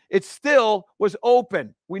face, it still was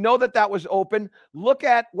open. We know that was open. Look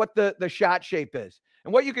at what the shot shape is.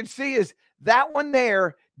 And what you can see is that one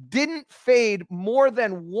there didn't fade more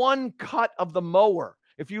than one cut of the mower.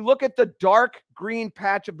 If you look at the dark green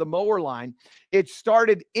patch of the mower line, it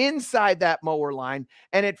started inside that mower line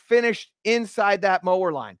and it finished inside that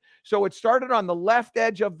mower line. So it started on the left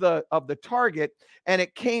edge of the target and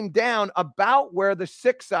it came down about where the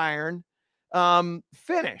 6-iron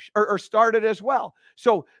finished or started as well.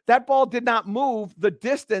 So that ball did not move the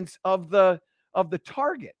distance of the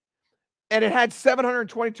target. And it had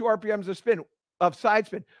 722 RPMs of side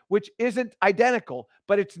spin, which isn't identical,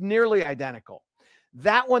 but it's nearly identical.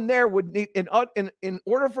 That one there would need, in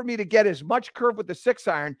order for me to get as much curve with the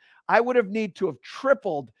 6-iron, I would have need to have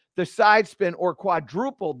tripled the side spin or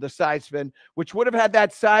quadrupled the side spin, which would have had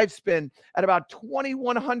that side spin at about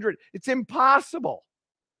 2,100. It's impossible.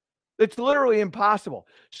 It's literally impossible.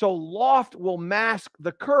 So loft will mask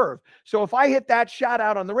the curve. So if I hit that shot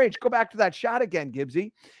out on the range, go back to that shot again,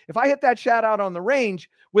 Gibbsy. If I hit that shot out on the range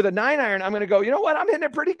with a 9-iron, I'm going to go, you know what? I'm hitting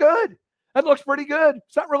it pretty good. That looks pretty good.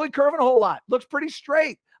 It's not really curving a whole lot. Looks pretty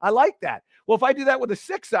straight. I like that. Well, if I do that with a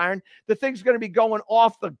 6-iron, the thing's going to be going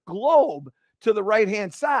off the globe to the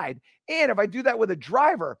right-hand side. And if I do that with a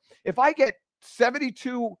driver, if I get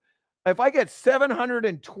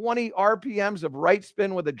 720 RPMs of right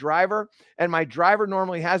spin with a driver, and my driver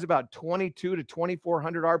normally has about 22 to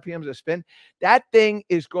 2,400 RPMs of spin, that thing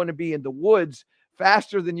is going to be in the woods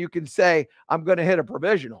faster than you can say, I'm going to hit a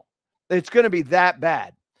provisional. It's going to be that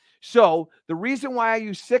bad. So the reason why I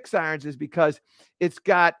use 6-irons is because it's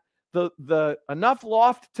got the enough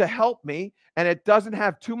loft to help me, and it doesn't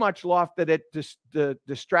have too much loft that it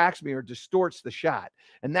distracts me or distorts the shot.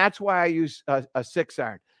 And that's why I use a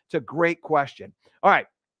 6-iron. It's a great question. All right.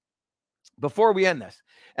 Before we end this,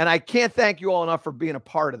 and I can't thank you all enough for being a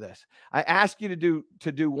part of this, I ask you to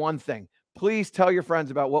do one thing. Please tell your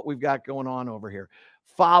friends about what we've got going on over here.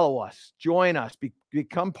 Follow us, join us,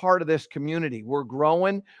 become part of this community. We're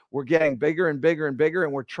growing, we're getting bigger and bigger and bigger,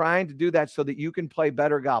 and we're trying to do that so that you can play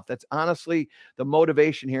better golf. That's honestly the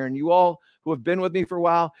motivation here. And you all who have been with me for a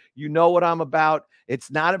while, you know what I'm about.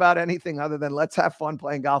 It's not about anything other than let's have fun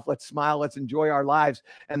playing golf. Let's smile. Let's enjoy our lives.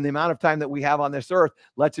 And the amount of time that we have on this earth,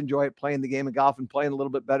 let's enjoy it playing the game of golf and playing a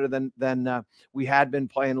little bit better than we had been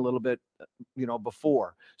playing a little bit,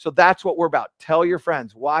 before. So that's what we're about. Tell your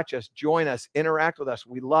friends, watch us, join us, interact with us.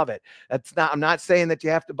 We love it. I'm not saying that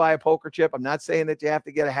you have to buy a poker chip. I'm not saying that you have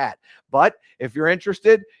to get a hat, but if you're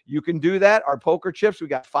interested, you can do that. Our poker chips, we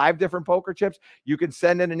got 5 different poker chips. You can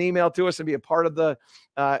send in an email to us and be a part of the,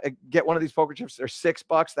 get one of these poker chips. They're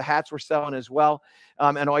 $6. The hats we're selling as well.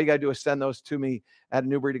 And all you got to do is send those to me at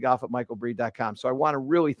newbreedofgolf@michaelbreed.com. So I want to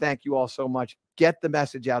really thank you all so much. Get the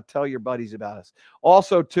message out. Tell your buddies about us.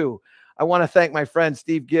 Also, too, I want to thank my friend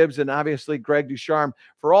Steve Gibbs and obviously Greg Ducharme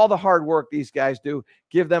for all the hard work these guys do.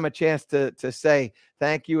 Give them a chance to say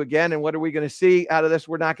thank you again. And what are we going to see out of this?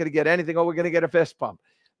 We're not going to get anything. Oh, we're going to get a fist pump.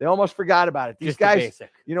 They almost forgot about it. These Just guys,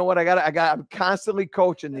 you know what? I'm constantly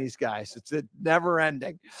coaching these guys. It's never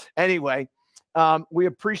ending. Anyway, we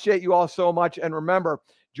appreciate you all so much. And remember,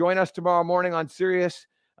 join us tomorrow morning on Sirius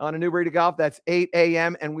on A New Breed of Golf. That's 8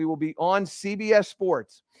 a.m. And we will be on CBS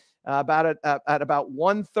Sports at about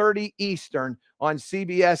 1:30 Eastern on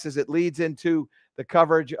CBS as it leads into the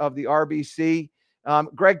coverage of the RBC.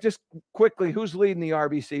 Greg, just quickly, who's leading the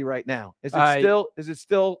RBC right now? Is it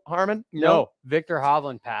still Harmon? No, Victor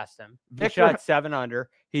Hovland passed him. He shot 7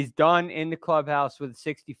 under. He's done in the clubhouse with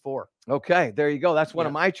 64. Okay, there you go. That's one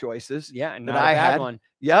of my choices. Yeah, and that I had one.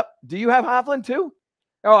 Yep. Do you have Hovland too?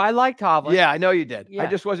 Oh, I liked Hovland. Yeah, I know you did. Yeah. I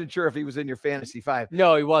just wasn't sure if he was in your Fantasy 5.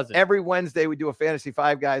 No, he wasn't. Every Wednesday, we do a Fantasy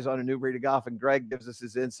 5 guys on A New Breed of Golf, and Greg gives us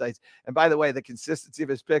his insights. And by the way, the consistency of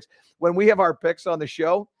his picks. When we have our picks on the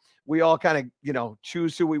show, we all kind of,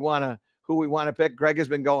 choose who we want to pick. Greg has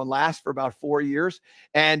been going last for about 4 years,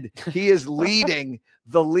 and he is leading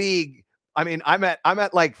the league. I mean, I'm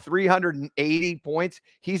at like 380 points.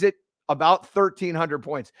 He's at about 1,300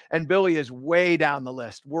 points, and Billy is way down the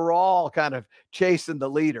list. We're all kind of chasing the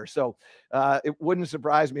leader. So it wouldn't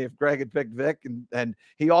surprise me if Greg had picked Vic, and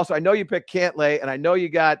he also, I know you picked Cantlay, and I know you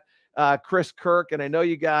got Chris Kirk, and I know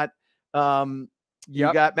you got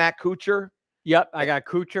Matt Kuchar. Yep, I got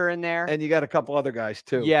Kuchar in there. And you got a couple other guys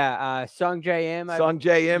too. Yeah, Sung J M. Sung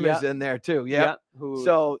J M is in there too. Yep.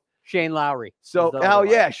 So Shane Lowry. So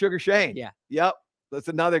Sugar Shane. Yeah. Yep. That's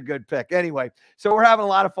another good pick. Anyway, so we're having a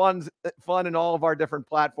lot of fun in all of our different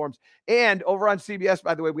platforms. And over on CBS,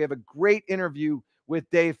 by the way, we have a great interview with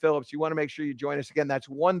Dave Phillips. You want to make sure you join us again. That's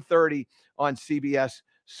 1:30 on CBS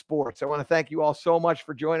Sports. I want to thank you all so much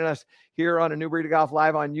for joining us here on A New Breed of Golf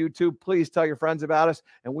Live on YouTube. Please tell your friends about us,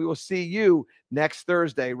 and we will see you next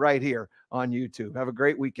Thursday right here on YouTube. Have a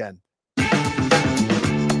great weekend.